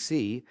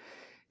 BC,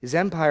 his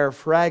empire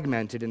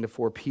fragmented into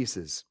 4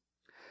 pieces.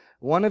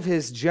 One of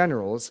his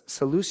generals,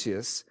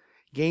 Seleucus,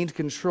 gained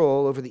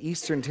control over the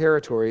eastern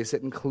territories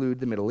that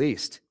include the Middle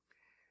East.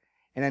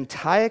 And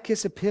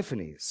Antiochus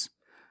Epiphanes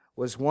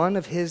was one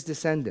of his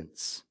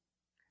descendants,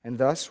 and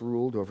thus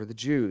ruled over the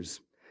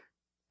Jews.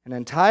 And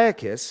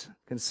Antiochus,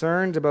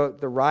 concerned about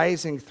the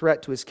rising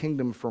threat to his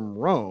kingdom from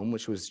Rome,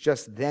 which was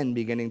just then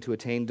beginning to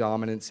attain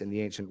dominance in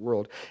the ancient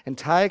world,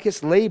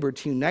 Antiochus labored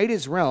to unite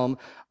his realm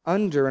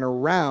under and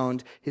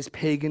around his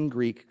pagan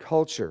Greek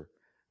culture,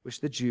 which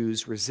the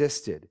Jews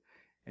resisted.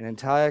 And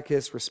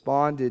Antiochus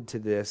responded to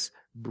this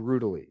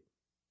brutally.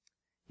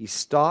 He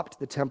stopped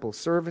the temple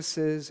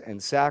services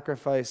and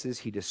sacrifices.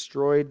 He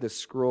destroyed the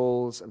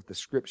scrolls of the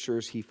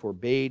scriptures. He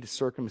forbade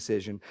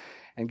circumcision.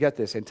 And get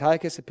this,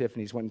 Antiochus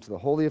Epiphanes went into the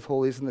Holy of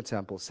Holies in the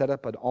temple, set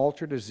up an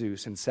altar to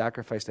Zeus, and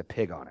sacrificed a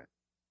pig on it.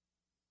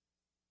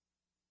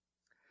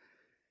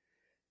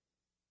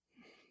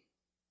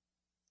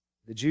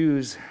 The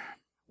Jews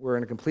were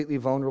in a completely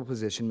vulnerable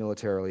position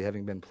militarily,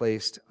 having been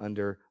placed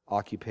under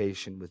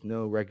occupation with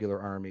no regular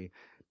army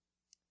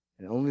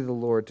and only the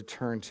Lord to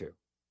turn to.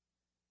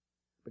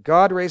 But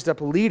God raised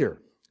up a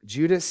leader,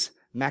 Judas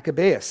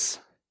Maccabeus,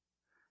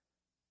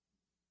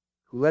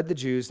 who led the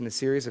Jews in a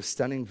series of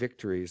stunning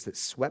victories that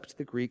swept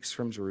the Greeks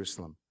from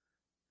Jerusalem.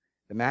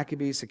 The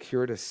Maccabees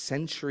secured a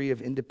century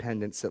of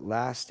independence that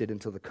lasted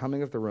until the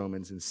coming of the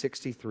Romans in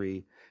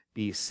 63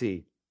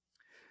 BC.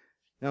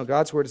 Now,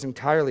 God's word is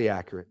entirely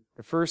accurate.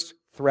 The first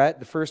threat,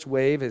 the first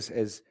wave,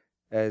 as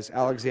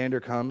Alexander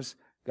comes,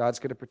 God's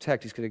going to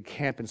protect. He's going to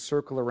camp and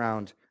circle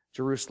around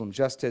Jerusalem,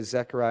 just as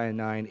Zechariah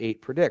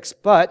 9:8 predicts.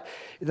 But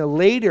in the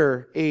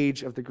later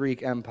age of the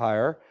Greek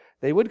Empire,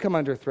 they would come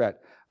under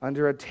threat,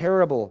 under a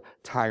terrible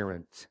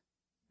tyrant,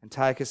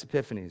 Antiochus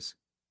Epiphanes,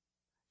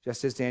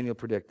 just as Daniel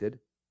predicted.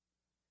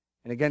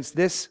 And against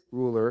this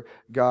ruler,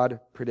 God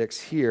predicts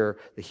here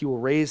that he will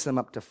raise them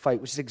up to fight,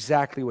 which is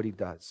exactly what he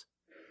does.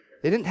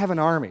 They didn't have an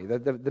army.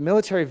 The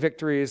military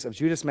victories of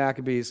Judas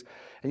Maccabees,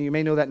 and you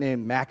may know that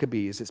name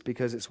Maccabees, it's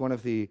because it's one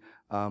of the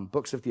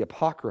books of the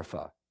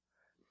Apocrypha,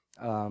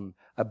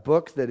 a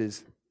book that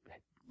has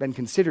been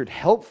considered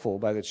helpful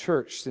by the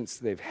church since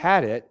they've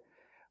had it.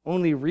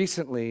 Only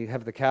recently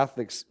have the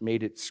Catholics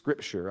made it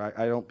scripture.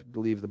 I don't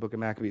believe the book of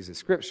Maccabees is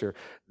scripture.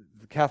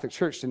 The Catholic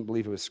Church didn't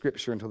believe it was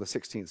scripture until the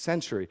 16th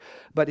century.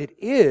 But it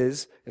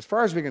is, as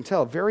far as we can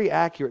tell, very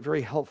accurate,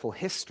 very helpful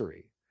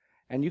history.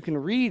 And you can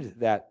read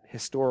that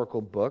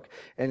historical book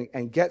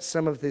and get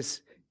some of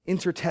this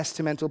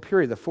intertestamental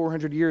period, the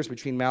 400 years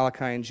between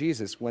Malachi and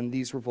Jesus, when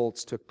these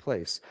revolts took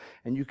place.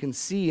 And you can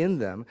see in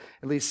them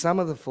at least some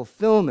of the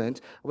fulfillment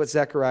of what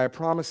Zechariah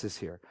promises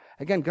here.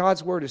 Again,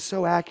 God's word is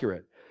so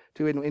accurate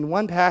to, in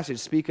one passage,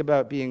 speak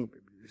about being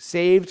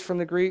saved from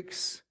the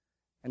Greeks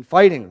and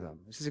fighting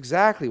them. This is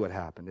exactly what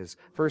happened. As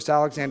first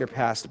Alexander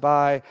passed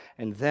by,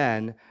 and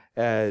then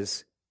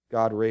as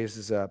God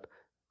raises up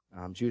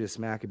Judas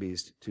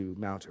Maccabees to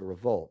mount a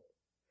revolt.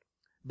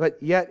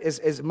 But yet,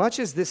 as much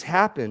as this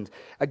happened,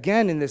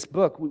 again in this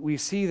book, we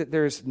see that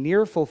there's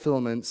near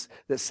fulfillments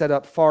that set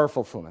up far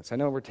fulfillments. I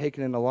know we're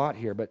taking in a lot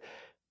here, but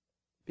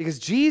because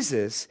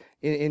Jesus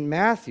in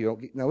Matthew,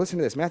 now listen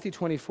to this, Matthew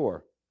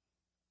 24.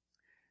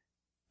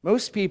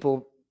 Most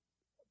people,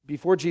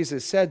 before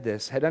Jesus said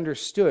this, had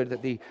understood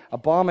that the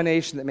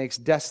abomination that makes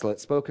desolate,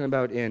 spoken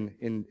about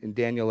in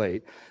Daniel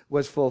 8,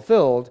 was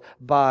fulfilled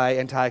by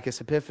Antiochus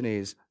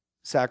Epiphanes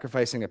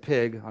sacrificing a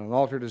pig on an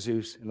altar to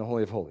Zeus in the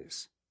Holy of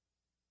Holies.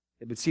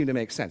 It would seem to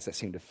make sense. That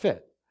seemed to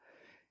fit.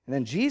 And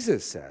then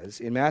Jesus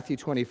says in Matthew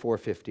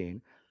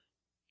 24:15,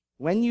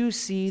 when you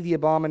see the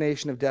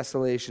abomination of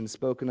desolation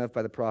spoken of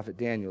by the prophet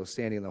Daniel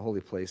standing in the holy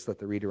place, let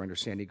the reader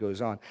understand. He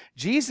goes on.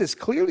 Jesus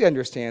clearly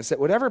understands that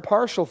whatever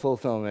partial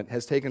fulfillment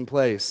has taken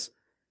place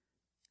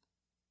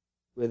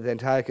with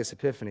Antiochus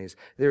Epiphanes,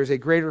 there is a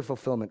greater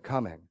fulfillment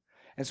coming.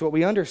 And so what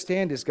we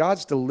understand is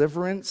God's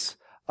deliverance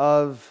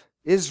of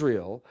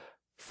Israel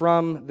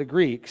from the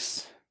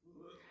Greeks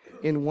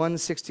in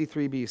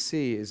 163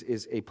 BC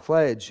is a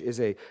pledge, is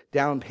a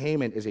down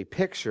payment, is a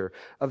picture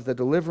of the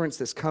deliverance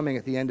that's coming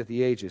at the end of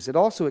the ages. It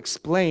also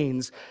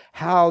explains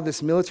how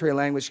this military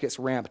language gets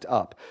ramped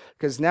up.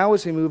 Because now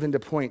as we move into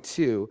point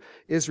 2,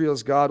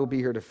 Israel's God will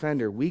be her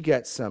defender, we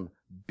get some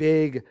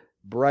big,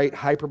 bright,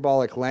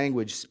 hyperbolic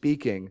language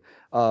speaking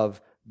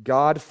of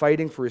God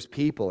fighting for his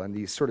people and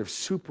these sort of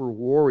super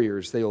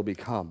warriors they will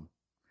become.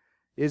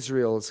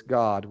 Israel's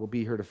God will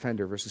be her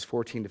defender, verses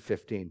 14 to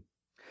 15.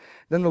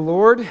 Then the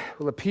Lord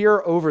will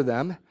appear over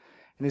them,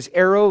 and his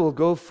arrow will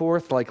go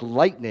forth like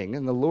lightning,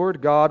 and the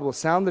Lord God will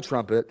sound the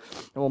trumpet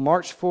and will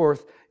march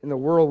forth in the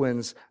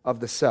whirlwinds of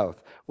the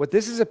south. What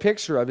this is a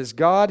picture of is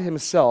God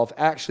himself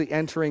actually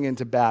entering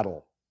into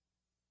battle.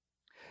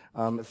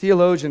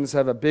 Theologians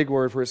have a big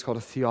word for it. It's called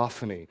a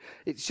theophany.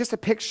 It's just a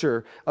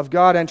picture of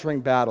God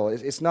entering battle.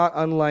 It's not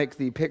unlike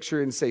the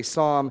picture in, say,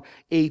 Psalm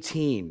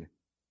 18,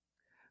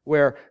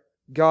 where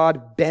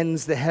God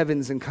bends the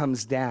heavens and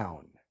comes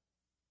down.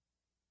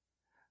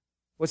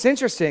 What's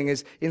interesting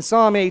is in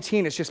Psalm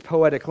 18, it's just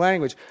poetic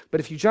language. But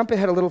if you jump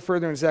ahead a little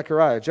further in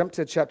Zechariah, jump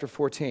to chapter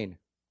 14.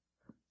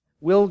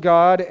 Will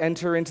God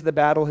enter into the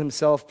battle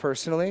himself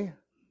personally?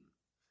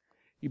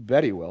 You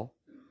bet he will.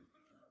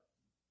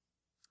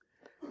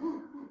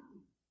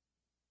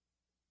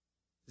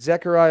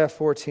 Zechariah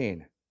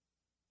 14.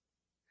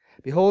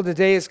 Behold, the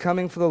day is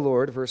coming for the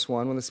Lord, verse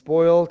 1, when the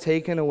spoil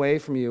taken away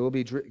from you will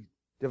be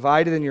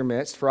divided in your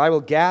midst, for I will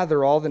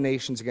gather all the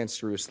nations against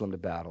Jerusalem to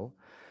battle.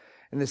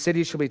 And the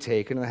city shall be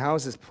taken, and the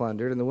houses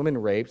plundered, and the women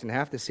raped, and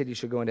half the city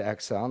shall go into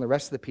exile, and the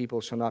rest of the people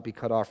shall not be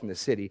cut off from the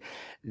city.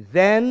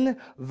 Then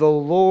the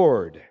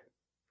Lord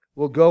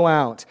will go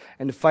out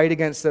and fight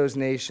against those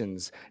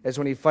nations as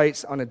when he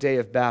fights on a day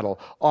of battle.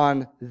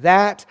 On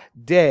that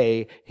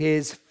day,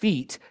 his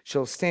feet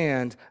shall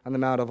stand on the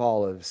Mount of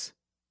Olives,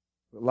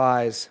 that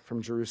lies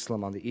from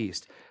Jerusalem on the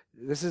east.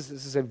 This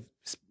is an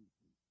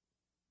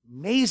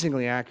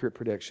amazingly accurate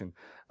prediction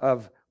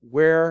of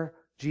where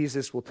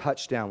Jesus will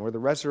touch down, where the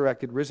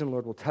resurrected, risen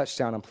Lord will touch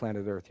down on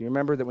planet Earth. You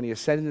remember that when he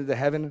ascended into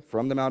heaven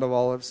from the Mount of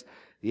Olives,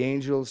 the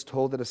angels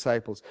told the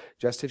disciples,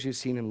 just as you've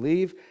seen him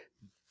leave,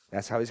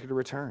 that's how he's going to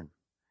return.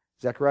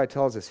 Zechariah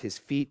tells us his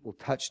feet will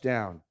touch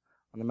down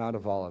on the Mount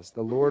of Olives.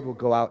 The Lord will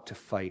go out to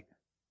fight.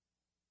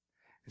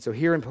 And so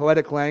here in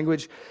poetic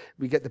language,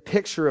 we get the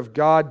picture of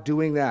God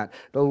doing that.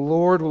 The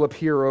Lord will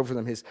appear over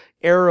them. His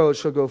arrows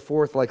shall go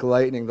forth like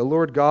lightning. The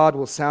Lord God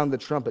will sound the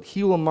trumpet.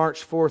 He will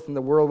march forth in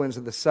the whirlwinds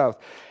of the south.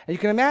 And you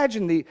can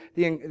imagine the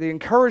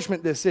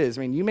encouragement this is.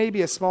 I mean, you may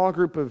be a small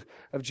group of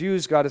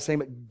Jews, God is saying,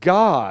 but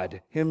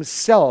God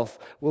himself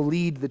will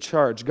lead the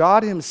charge.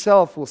 God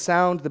himself will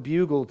sound the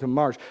bugle to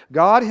march.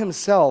 God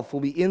himself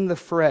will be in the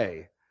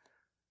fray.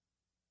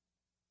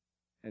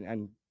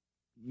 And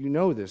you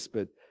know this,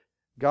 but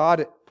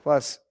God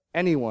plus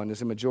anyone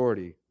is a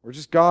majority, or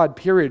just God,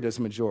 period, is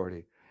a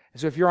majority.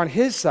 And so if you're on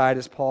his side,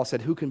 as Paul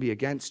said, who can be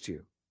against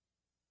you?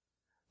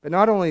 But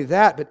not only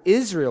that, but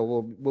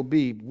Israel will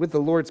be, with the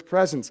Lord's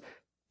presence,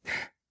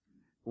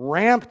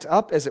 ramped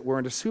up, as it were,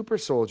 into super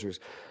soldiers.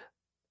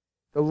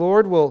 The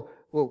Lord will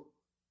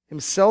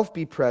himself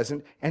be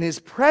present, and his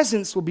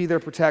presence will be their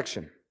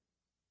protection.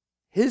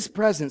 His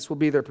presence will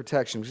be their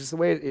protection, which is the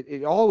way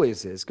it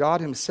always is. God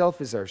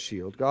himself is our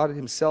shield. God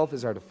himself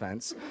is our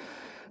defense.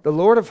 The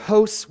Lord of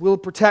hosts will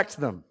protect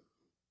them.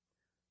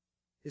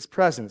 His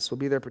presence will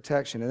be their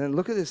protection. And then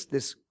look at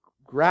this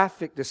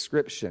graphic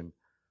description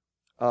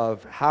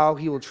of how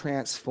he will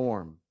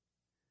transform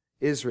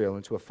Israel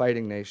into a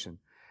fighting nation.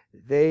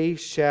 They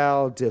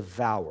shall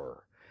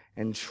devour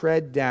and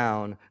tread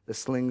down the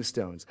sling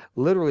stones.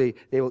 Literally,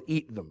 they will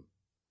eat them.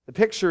 The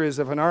picture is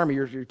of an army.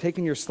 You're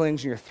taking your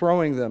slings and you're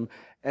throwing them,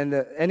 and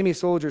the enemy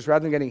soldiers,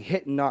 rather than getting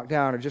hit and knocked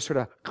down, are just sort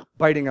of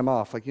biting them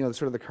off, like,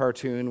 sort of the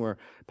cartoon where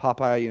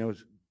Popeye,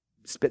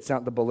 spits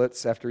out the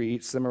bullets after he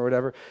eats them or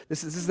whatever.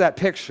 This is that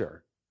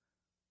picture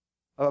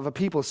of a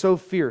people so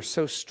fierce,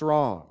 so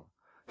strong.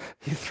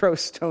 You throw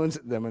stones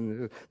at them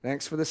and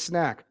thanks for the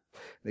snack.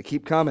 They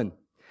keep coming.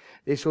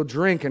 They shall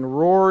drink and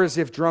roar as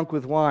if drunk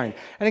with wine.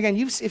 And again,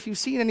 if you've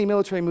seen any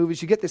military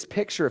movies, you get this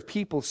picture of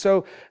people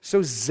so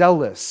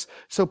zealous,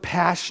 so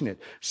passionate,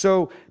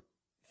 so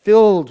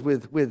filled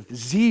with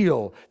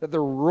zeal that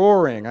they're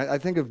roaring. I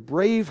think of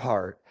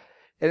Braveheart.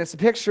 And it's a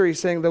picture, he's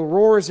saying, they'll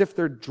roar as if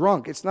they're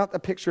drunk. It's not a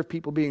picture of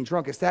people being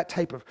drunk. It's that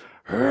type of,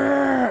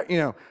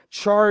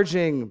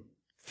 charging,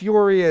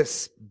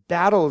 furious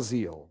battle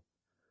zeal,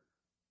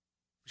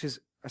 which is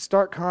a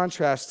stark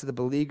contrast to the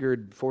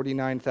beleaguered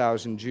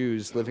 49,000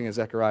 Jews living in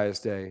Zechariah's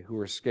day who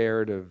were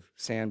scared of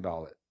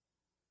Sanballat.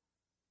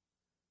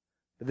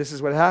 But this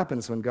is what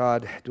happens when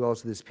God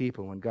dwells with his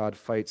people, when God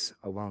fights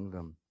among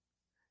them.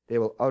 They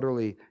will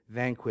utterly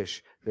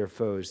vanquish their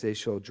foes. They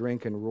shall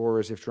drink and roar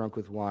as if drunk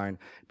with wine,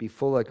 be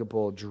full like a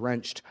bowl,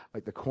 drenched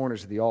like the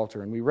corners of the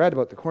altar. And we read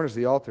about the corners of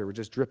the altar were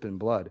just dripping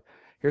blood.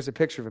 Here's a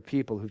picture of a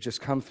people who've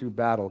just come through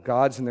battle.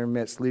 God's in their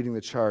midst leading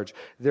the charge.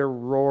 They're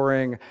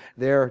roaring.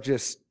 They're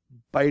just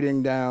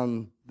biting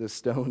down the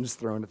stones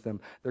thrown at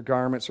them. Their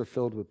garments are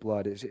filled with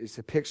blood. It's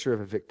a picture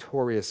of a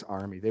victorious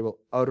army. They will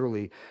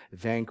utterly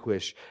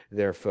vanquish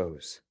their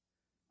foes.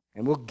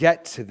 And we'll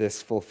get to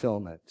this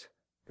fulfillment.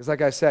 Because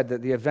like I said,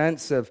 the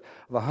events of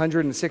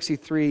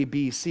 163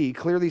 BC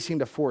clearly seem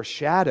to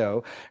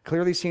foreshadow,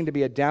 clearly seem to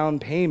be a down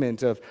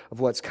payment of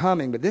what's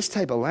coming. But this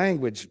type of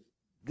language,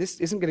 this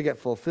isn't going to get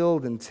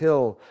fulfilled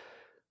until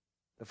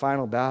the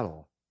final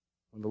battle,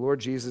 when the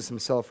Lord Jesus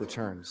himself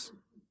returns.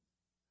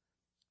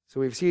 So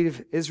we've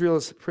seen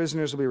Israel's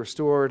prisoners will be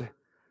restored.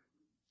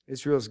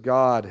 Israel's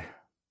God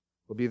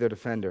will be their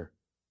defender.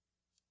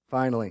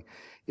 Finally,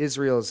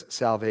 Israel's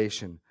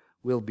salvation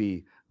will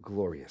be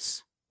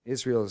glorious.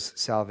 Israel's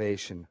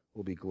salvation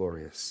will be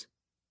glorious.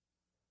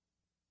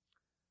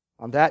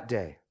 On that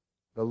day,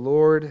 the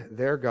Lord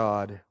their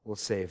God will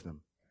save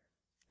them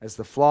as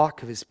the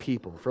flock of his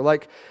people. For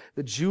like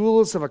the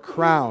jewels of a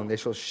crown, they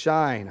shall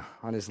shine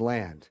on his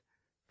land.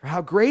 For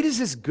how great is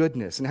his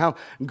goodness, and how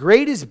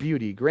great his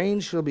beauty. Grain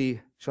shall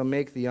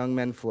make the young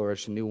men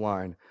flourish, and new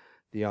wine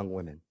the young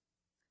women.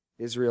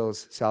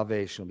 Israel's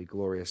salvation will be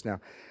glorious. Now,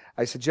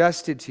 I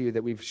suggested to you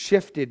that we've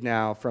shifted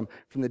now from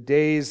the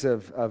days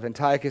of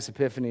Antiochus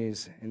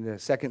Epiphanes in the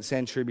 2nd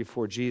century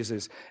before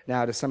Jesus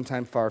now to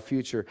sometime far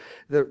future.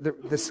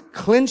 This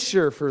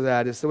clincher for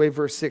that is the way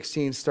verse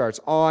 16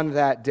 starts, on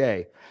that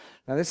day.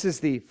 Now, this is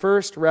the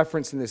first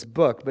reference in this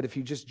book, but if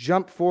you just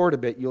jump forward a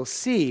bit, you'll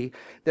see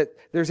that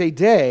there's a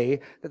day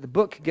that the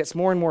book gets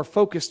more and more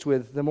focused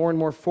with the more and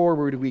more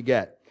forward we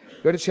get.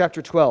 Go to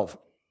chapter 12.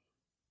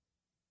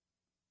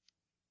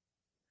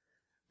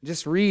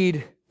 Just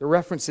read the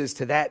references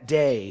to that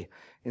day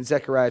in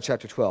Zechariah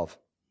chapter 12.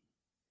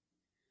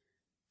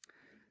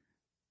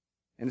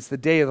 And it's the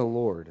day of the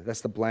Lord.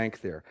 That's the blank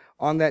there.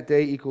 On that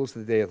day equals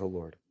the day of the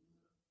Lord.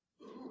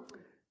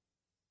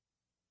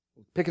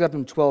 Pick it up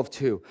in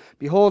 12:2.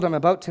 Behold, I'm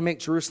about to make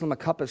Jerusalem a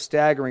cup of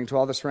staggering to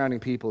all the surrounding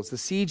peoples. The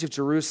siege of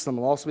Jerusalem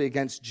will also be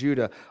against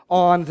Judah.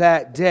 On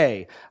that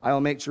day, I will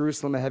make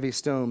Jerusalem a heavy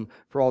stone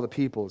for all the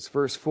peoples.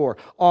 Verse 4.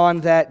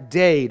 On that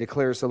day,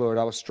 declares the Lord,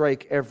 I will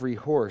strike every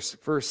horse.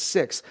 Verse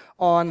 6.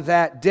 On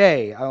that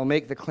day, I will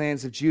make the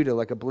clans of Judah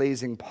like a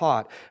blazing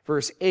pot.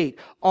 Verse 8.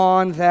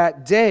 On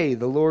that day,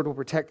 the Lord will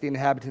protect the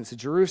inhabitants of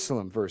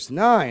Jerusalem. Verse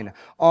 9.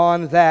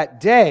 On that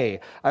day,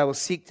 I will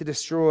seek to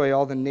destroy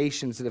all the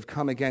nations that have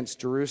come against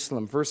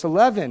Jerusalem. Verse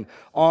 11,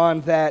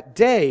 on that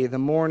day, the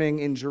morning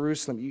in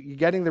Jerusalem. You're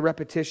getting the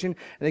repetition?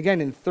 And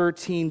again in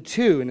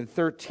 13:2 and in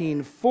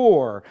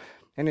 13:4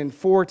 and in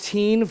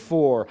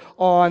 14:4,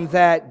 on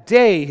that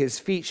day his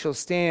feet shall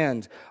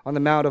stand on the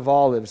Mount of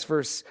Olives.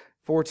 Verse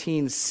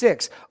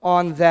 14:6,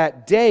 on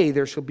that day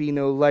there shall be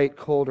no light,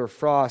 cold, or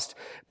frost,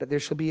 but there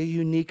shall be a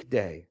unique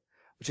day,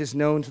 which is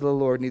known to the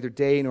Lord, neither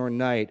day nor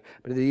night,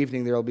 but in the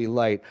evening there will be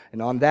light.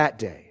 And on that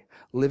day,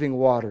 living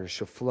waters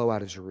shall flow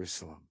out of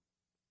Jerusalem.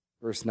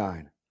 Verse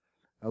 9,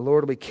 the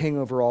Lord will be king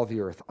over all the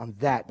earth on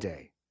that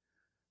day.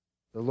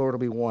 The Lord will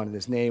be one and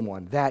his name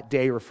one. That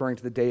day referring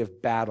to the day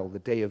of battle, the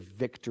day of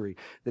victory,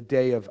 the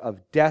day of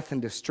death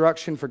and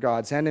destruction for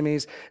God's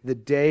enemies, the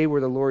day where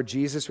the Lord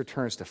Jesus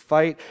returns to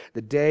fight,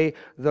 the day,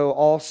 though,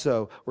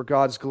 also where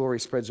God's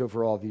glory spreads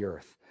over all the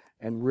earth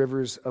and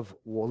rivers of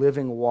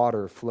living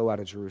water flow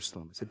out of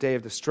Jerusalem. It's the day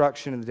of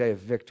destruction and the day of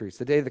victory. It's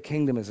the day the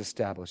kingdom is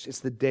established.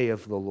 It's the day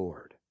of the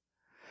Lord.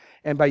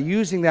 And by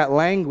using that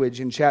language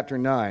in chapter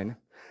 9,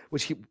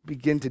 which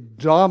begin to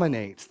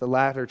dominate the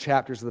latter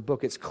chapters of the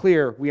book, it's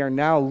clear we are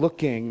now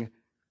looking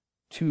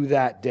to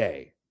that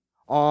day,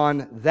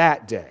 on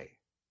that day.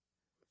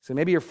 So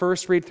maybe your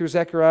first read through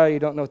Zechariah, you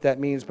don't know what that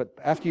means, but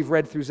after you've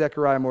read through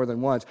Zechariah more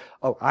than once,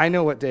 oh, I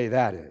know what day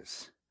that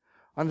is.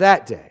 On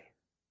that day,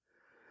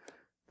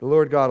 the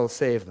Lord God will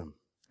save them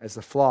as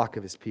the flock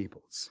of his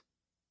peoples.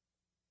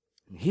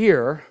 And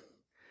here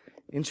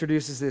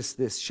introduces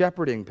this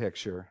shepherding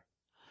picture,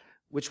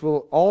 which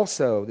will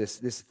also, this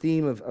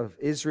theme of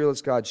Israel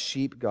as God's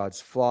sheep,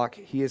 God's flock,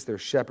 he is their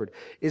shepherd,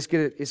 is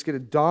going to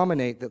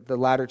dominate the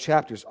latter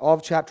chapters. All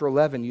of chapter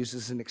 11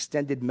 uses an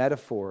extended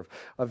metaphor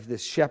of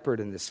this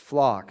shepherd and this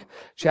flock.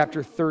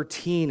 Chapter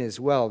 13 as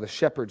well, the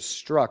shepherd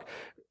struck.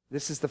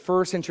 This is the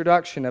first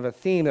introduction of a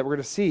theme that we're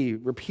going to see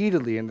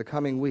repeatedly in the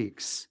coming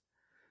weeks.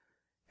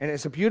 And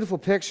it's a beautiful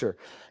picture.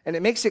 And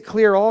it makes it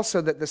clear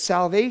also that the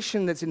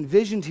salvation that's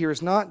envisioned here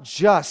is not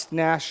just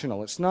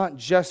national. It's not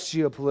just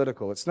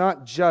geopolitical. It's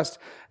not just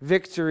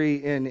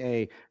victory in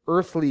a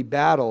earthly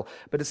battle,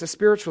 but it's a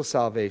spiritual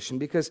salvation,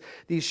 because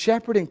these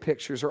shepherding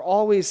pictures are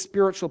always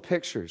spiritual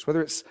pictures.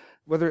 Whether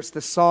it's the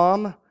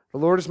Psalm, the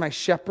Lord is my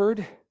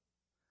shepherd,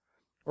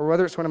 or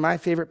whether it's one of my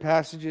favorite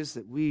passages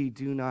that we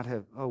do not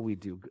have. Oh, we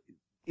do.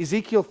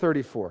 Ezekiel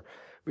 34.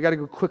 We got to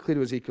go quickly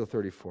to Ezekiel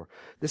 34.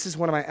 This is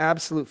one of my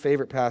absolute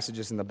favorite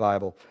passages in the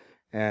Bible,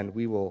 and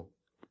we will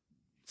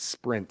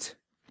sprint.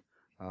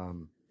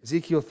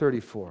 Ezekiel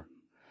 34.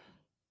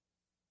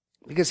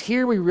 Because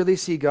here we really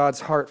see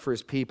God's heart for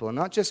his people, and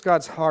not just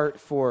God's heart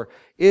for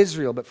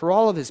Israel, but for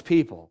all of his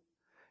people.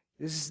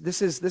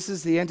 This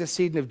is the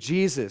antecedent of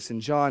Jesus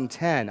in John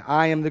 10.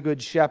 I am the good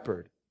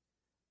shepherd.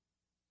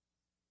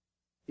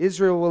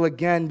 Israel will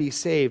again be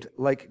saved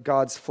like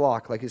God's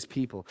flock, like his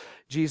people.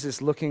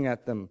 Jesus looking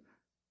at them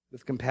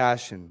with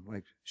compassion,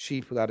 like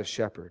sheep without a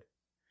shepherd.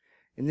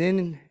 And then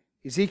in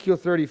Ezekiel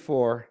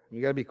 34,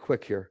 you got to be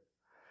quick here,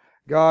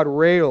 God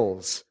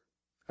rails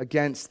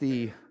against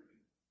the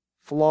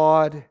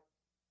flawed,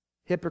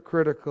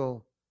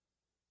 hypocritical,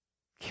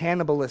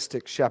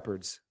 cannibalistic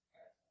shepherds,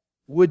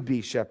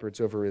 would-be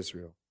shepherds over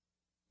Israel.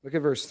 Look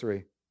at verse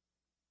 3.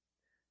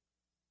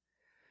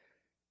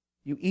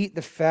 You eat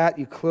the fat,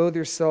 you clothe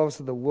yourselves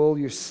with the wool,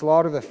 you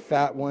slaughter the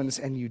fat ones,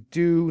 and you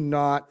do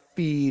not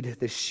feed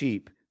the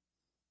sheep.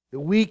 The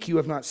weak you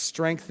have not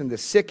strengthened, the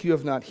sick you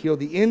have not healed,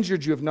 the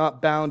injured you have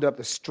not bound up,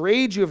 the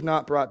strayed you have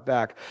not brought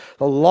back,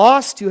 the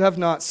lost you have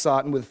not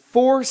sought, and with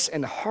force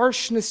and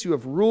harshness you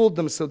have ruled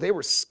them, so they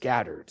were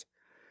scattered,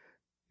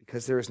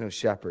 because there is no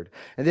shepherd.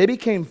 And they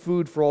became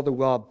food for all the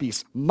wild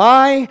beasts.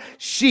 My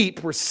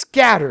sheep were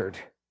scattered.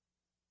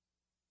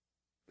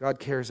 God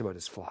cares about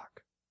his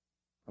flock.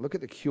 Now look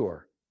at the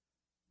cure,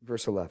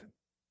 verse 11.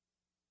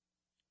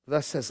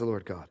 Thus says the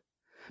Lord God.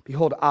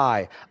 Behold,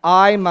 I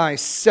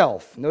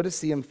myself,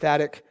 notice the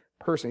emphatic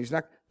person. He's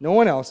not, no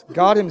one else.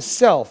 God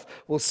himself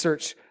will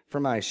search for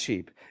my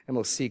sheep and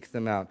will seek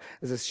them out.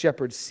 As a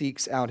shepherd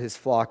seeks out his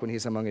flock when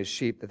he's among his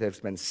sheep that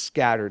have been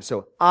scattered.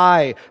 So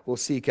I will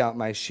seek out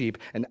my sheep,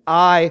 and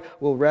I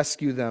will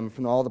rescue them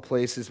from all the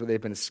places where they've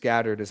been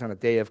scattered, as on a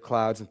day of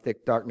clouds and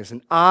thick darkness.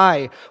 And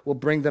I will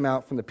bring them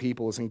out from the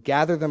peoples and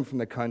gather them from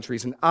the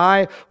countries, and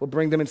I will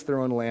bring them into their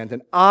own land,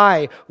 and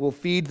I will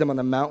feed them on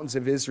the mountains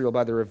of Israel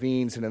by the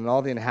ravines and in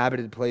all the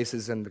inhabited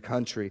places in the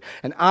country.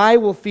 And I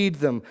will feed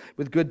them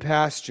with good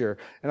pasture,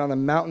 and on the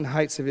mountain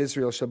heights of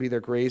Israel shall be their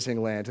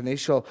grazing land, and they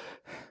shall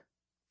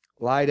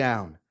lie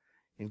down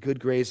in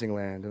good grazing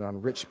land and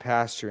on rich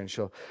pasture, and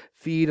shall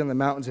feed on the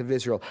mountains of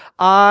Israel.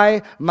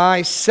 I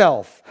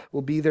myself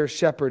will be their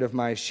shepherd of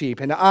my sheep,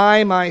 and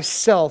I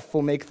myself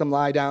will make them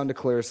lie down,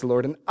 declares the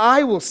Lord. And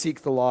I will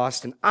seek the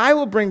lost, and I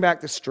will bring back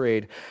the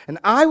strayed, and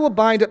I will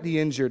bind up the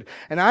injured,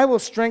 and I will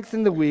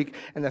strengthen the weak,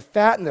 and the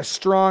fat and the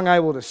strong I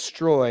will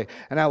destroy,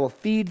 and I will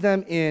feed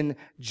them in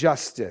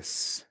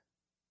justice.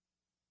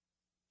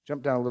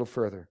 Jump down a little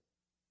further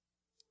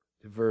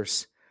to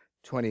verse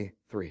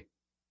 23.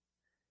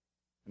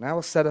 And I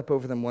will set up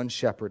over them one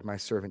shepherd, my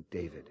servant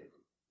David,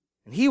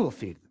 and he will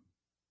feed them.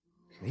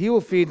 And he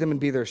will feed them and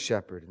be their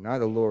shepherd, and I,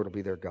 the Lord, will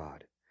be their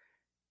God.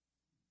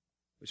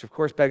 Which, of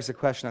course, begs the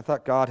question, I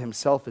thought God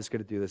himself is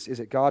going to do this.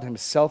 Is it God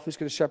himself who's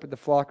going to shepherd the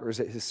flock, or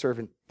is it his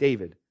servant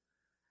David?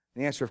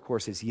 And the answer, of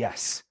course, is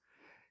yes.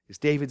 Because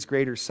David's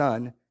greater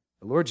son,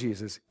 the Lord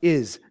Jesus,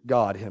 is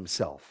God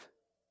himself.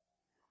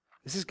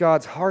 This is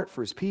God's heart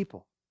for his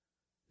people.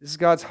 This is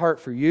God's heart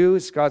for you.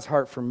 It's God's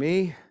heart for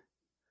me.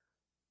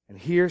 And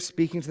here,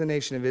 speaking to the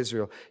nation of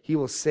Israel, he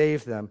will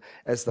save them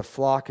as the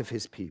flock of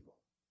his people.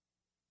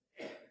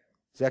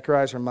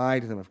 Zechariah is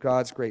reminding them of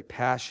God's great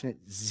passionate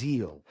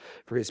zeal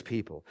for his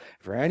people.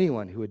 For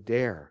anyone who would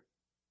dare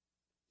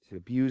to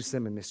abuse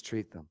them and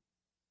mistreat them,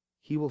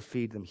 he will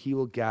feed them, he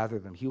will gather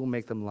them, he will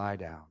make them lie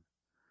down.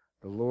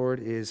 The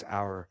Lord is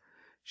our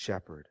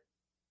shepherd.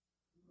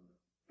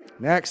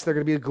 Next, they're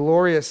going to be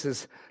glorious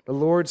as the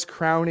Lord's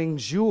crowning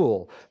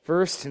jewel.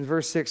 First, in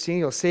verse 16,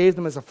 he'll save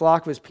them as a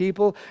flock of his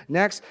people.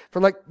 Next, for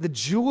like the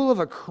jewel of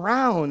a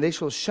crown, they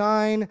shall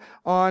shine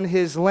on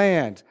his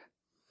land.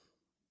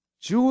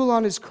 Jewel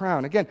on his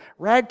crown. Again,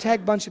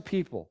 ragtag bunch of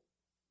people.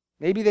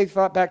 Maybe they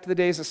thought back to the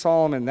days of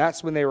Solomon.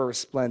 That's when they were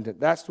resplendent.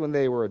 That's when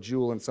they were a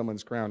jewel in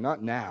someone's crown.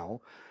 Not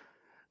now.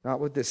 Not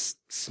with this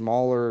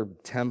smaller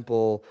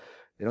temple.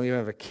 They don't even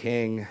have a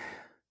king.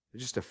 They're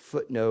just a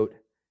footnote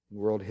in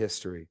world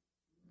history.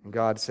 And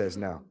God says,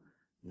 no.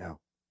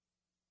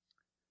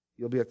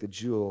 You'll be like the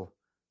jewel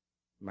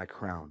in my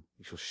crown.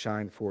 You shall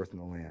shine forth in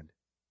the land.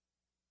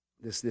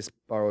 This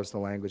borrows the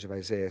language of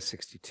Isaiah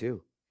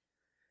 62.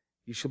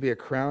 You shall be a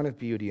crown of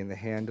beauty in the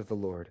hand of the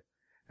Lord,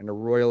 and a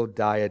royal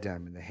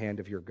diadem in the hand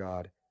of your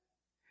God.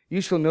 You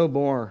shall no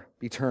more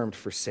be termed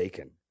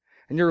forsaken,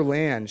 and your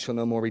land shall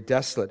no more be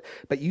desolate,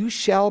 but you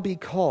shall be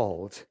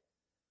called,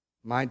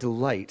 my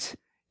delight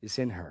is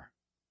in her.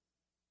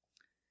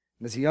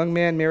 And as a young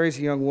man marries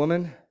a young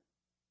woman,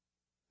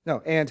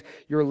 and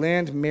your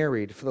land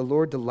married, for the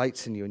Lord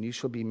delights in you, and you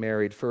shall be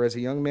married. For as a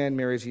young man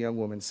marries a young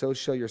woman, so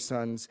shall your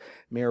sons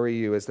marry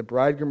you. As the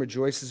bridegroom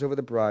rejoices over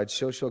the bride,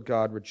 so shall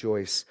God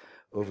rejoice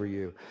over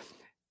you.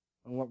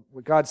 And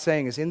what God's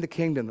saying is, in the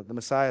kingdom that the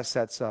Messiah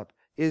sets up,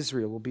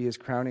 Israel will be his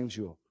crowning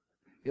jewel.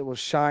 It will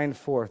shine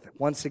forth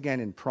once again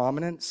in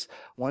prominence,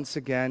 once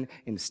again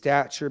in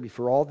stature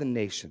before all the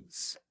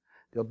nations.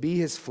 They'll be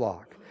his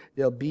flock.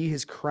 They'll be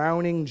his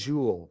crowning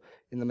jewel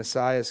in the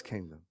Messiah's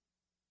kingdom.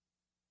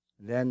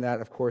 Then that,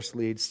 of course,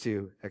 leads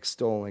to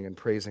extolling and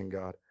praising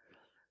God.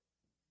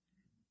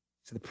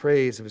 To the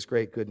praise of his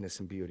great goodness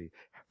and beauty.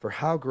 For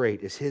how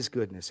great is his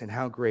goodness and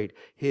how great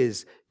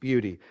his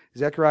beauty.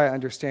 Zechariah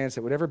understands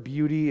that whatever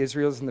beauty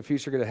Israel is in the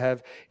future going to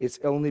have, it's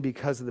only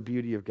because of the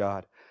beauty of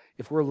God.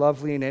 If we're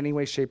lovely in any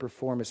way, shape, or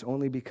form, it's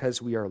only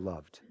because we are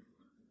loved.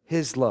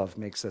 His love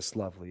makes us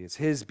lovely. It's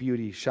his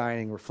beauty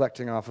shining,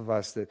 reflecting off of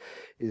us that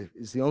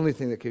is the only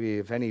thing that could be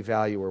of any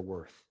value or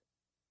worth.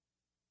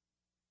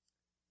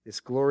 This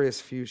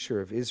glorious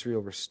future of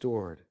Israel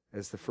restored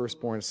as the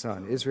firstborn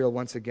son. Israel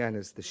once again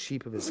is the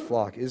sheep of his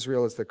flock.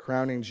 Israel is the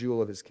crowning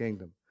jewel of his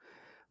kingdom.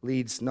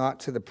 Leads not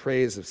to the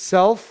praise of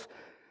self,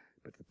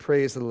 but the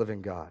praise of the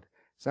living God.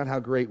 It's not how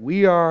great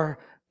we are,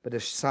 but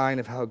a sign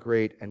of how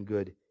great and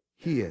good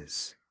he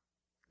is.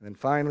 And then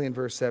finally in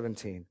verse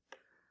 17,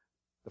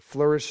 the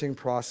flourishing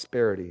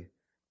prosperity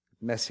of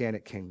the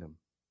Messianic kingdom.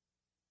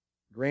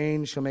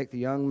 Grain shall make the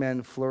young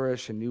men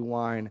flourish, and new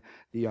wine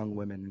the young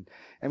women.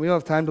 And we don't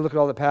have time to look at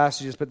all the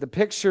passages, but the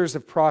pictures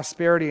of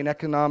prosperity and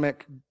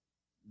economic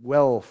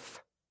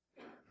wealth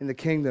in the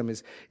kingdom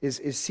is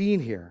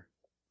seen here.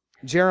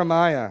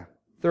 Jeremiah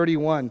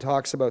 31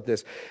 talks about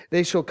this.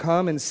 They shall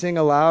come and sing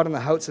aloud in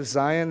the heights of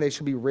Zion. They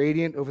shall be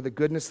radiant over the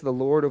goodness of the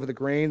Lord, over the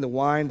grain, the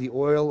wine, the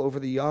oil,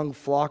 over the young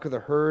flock of the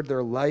herd.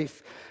 Their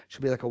life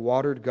shall be like a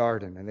watered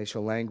garden, and they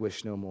shall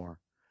languish no more.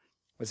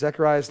 What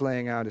Zechariah is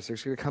laying out is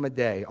there's going to come a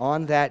day,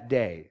 on that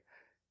day,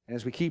 and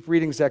as we keep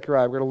reading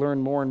Zechariah, we're going to learn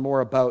more and more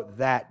about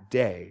that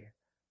day.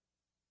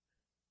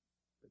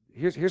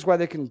 Here's why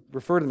they can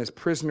refer to them as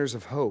prisoners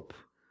of hope.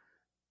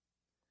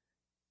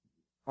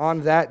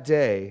 On that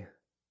day,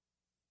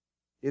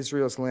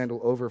 Israel's land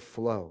will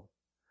overflow.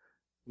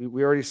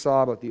 We already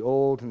saw about the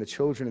old and the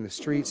children in the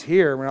streets.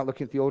 Here, we're not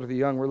looking at the old or the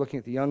young. We're looking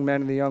at the young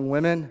men and the young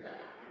women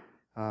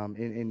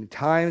in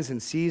times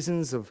and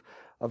seasons of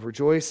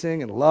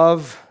rejoicing and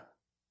love.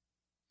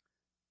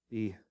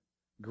 The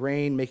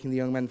grain making the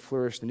young men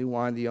flourish, the new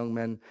wine, the young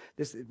men.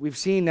 This we've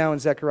seen now in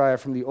Zechariah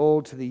from the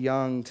old to the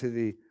young to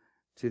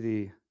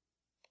the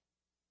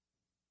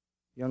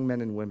young men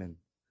and women.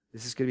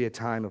 This is going to be a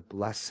time of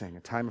blessing,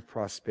 a time of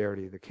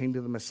prosperity. The kingdom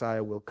of the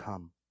Messiah will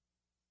come.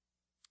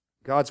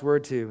 God's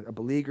word to a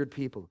beleaguered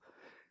people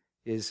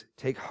is,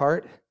 take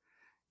heart.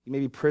 You may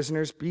be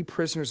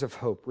prisoners of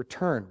hope.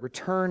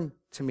 Return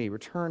to me,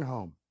 return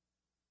home.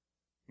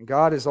 And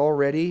God is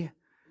already,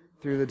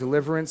 through the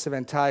deliverance of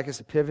Antiochus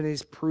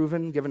Epiphanes,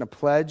 given a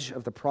pledge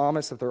of the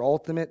promise of their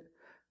ultimate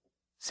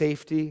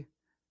safety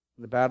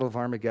when the battle of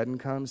Armageddon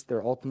comes,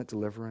 their ultimate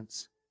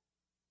deliverance.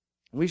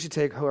 And we should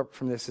take hope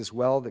from this as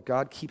well, that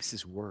God keeps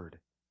his word.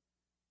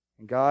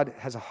 And God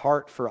has a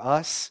heart for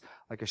us,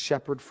 like a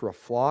shepherd for a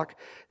flock,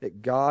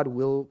 that God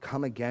will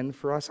come again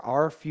for us.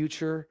 Our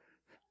future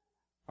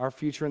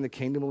in the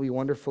kingdom will be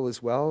wonderful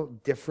as well,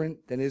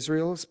 different than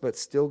Israel's, but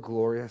still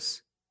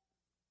glorious.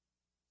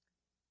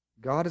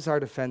 God is our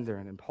defender,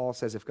 and then Paul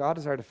says, if God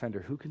is our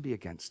defender, who can be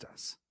against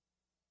us?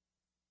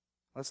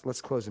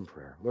 Let's close in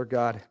prayer. Lord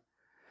God,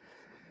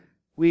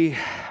 we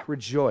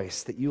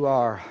rejoice that you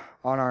are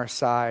on our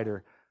side,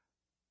 or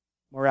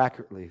more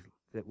accurately,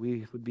 that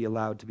we would be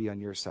allowed to be on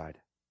your side.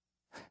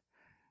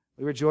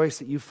 We rejoice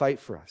that you fight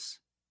for us.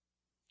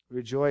 We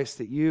rejoice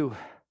that you've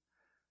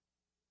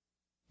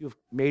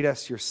made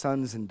us your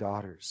sons and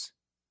daughters.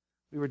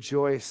 We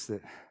rejoice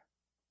that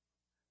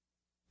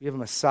we have a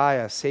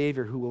Messiah, a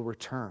Savior who will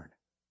return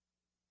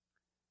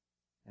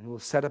and will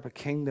set up a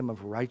kingdom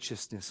of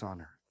righteousness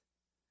on earth.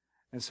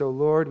 And so,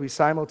 Lord, we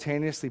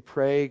simultaneously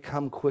pray,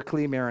 come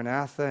quickly,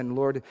 Maranatha. And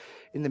Lord,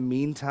 in the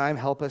meantime,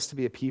 help us to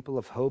be a people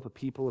of hope, a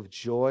people of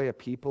joy, a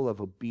people of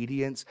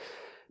obedience,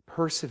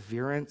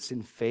 perseverance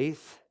in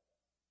faith.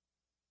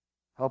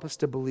 Help us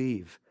to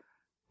believe,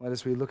 when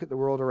as we look at the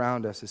world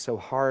around us, it's so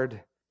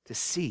hard to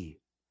see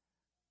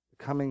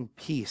the coming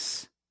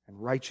peace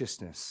and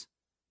righteousness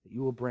that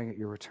you will bring at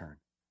your return.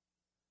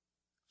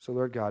 So,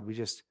 Lord God, we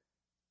just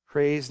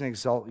praise and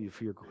exalt you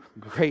for your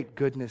great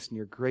goodness and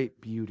your great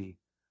beauty.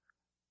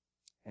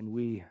 And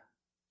we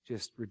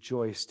just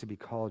rejoice to be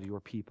called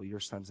your people, your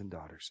sons and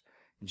daughters.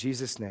 In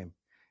Jesus' name,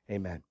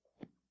 amen.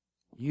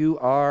 You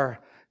are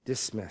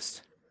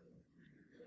dismissed.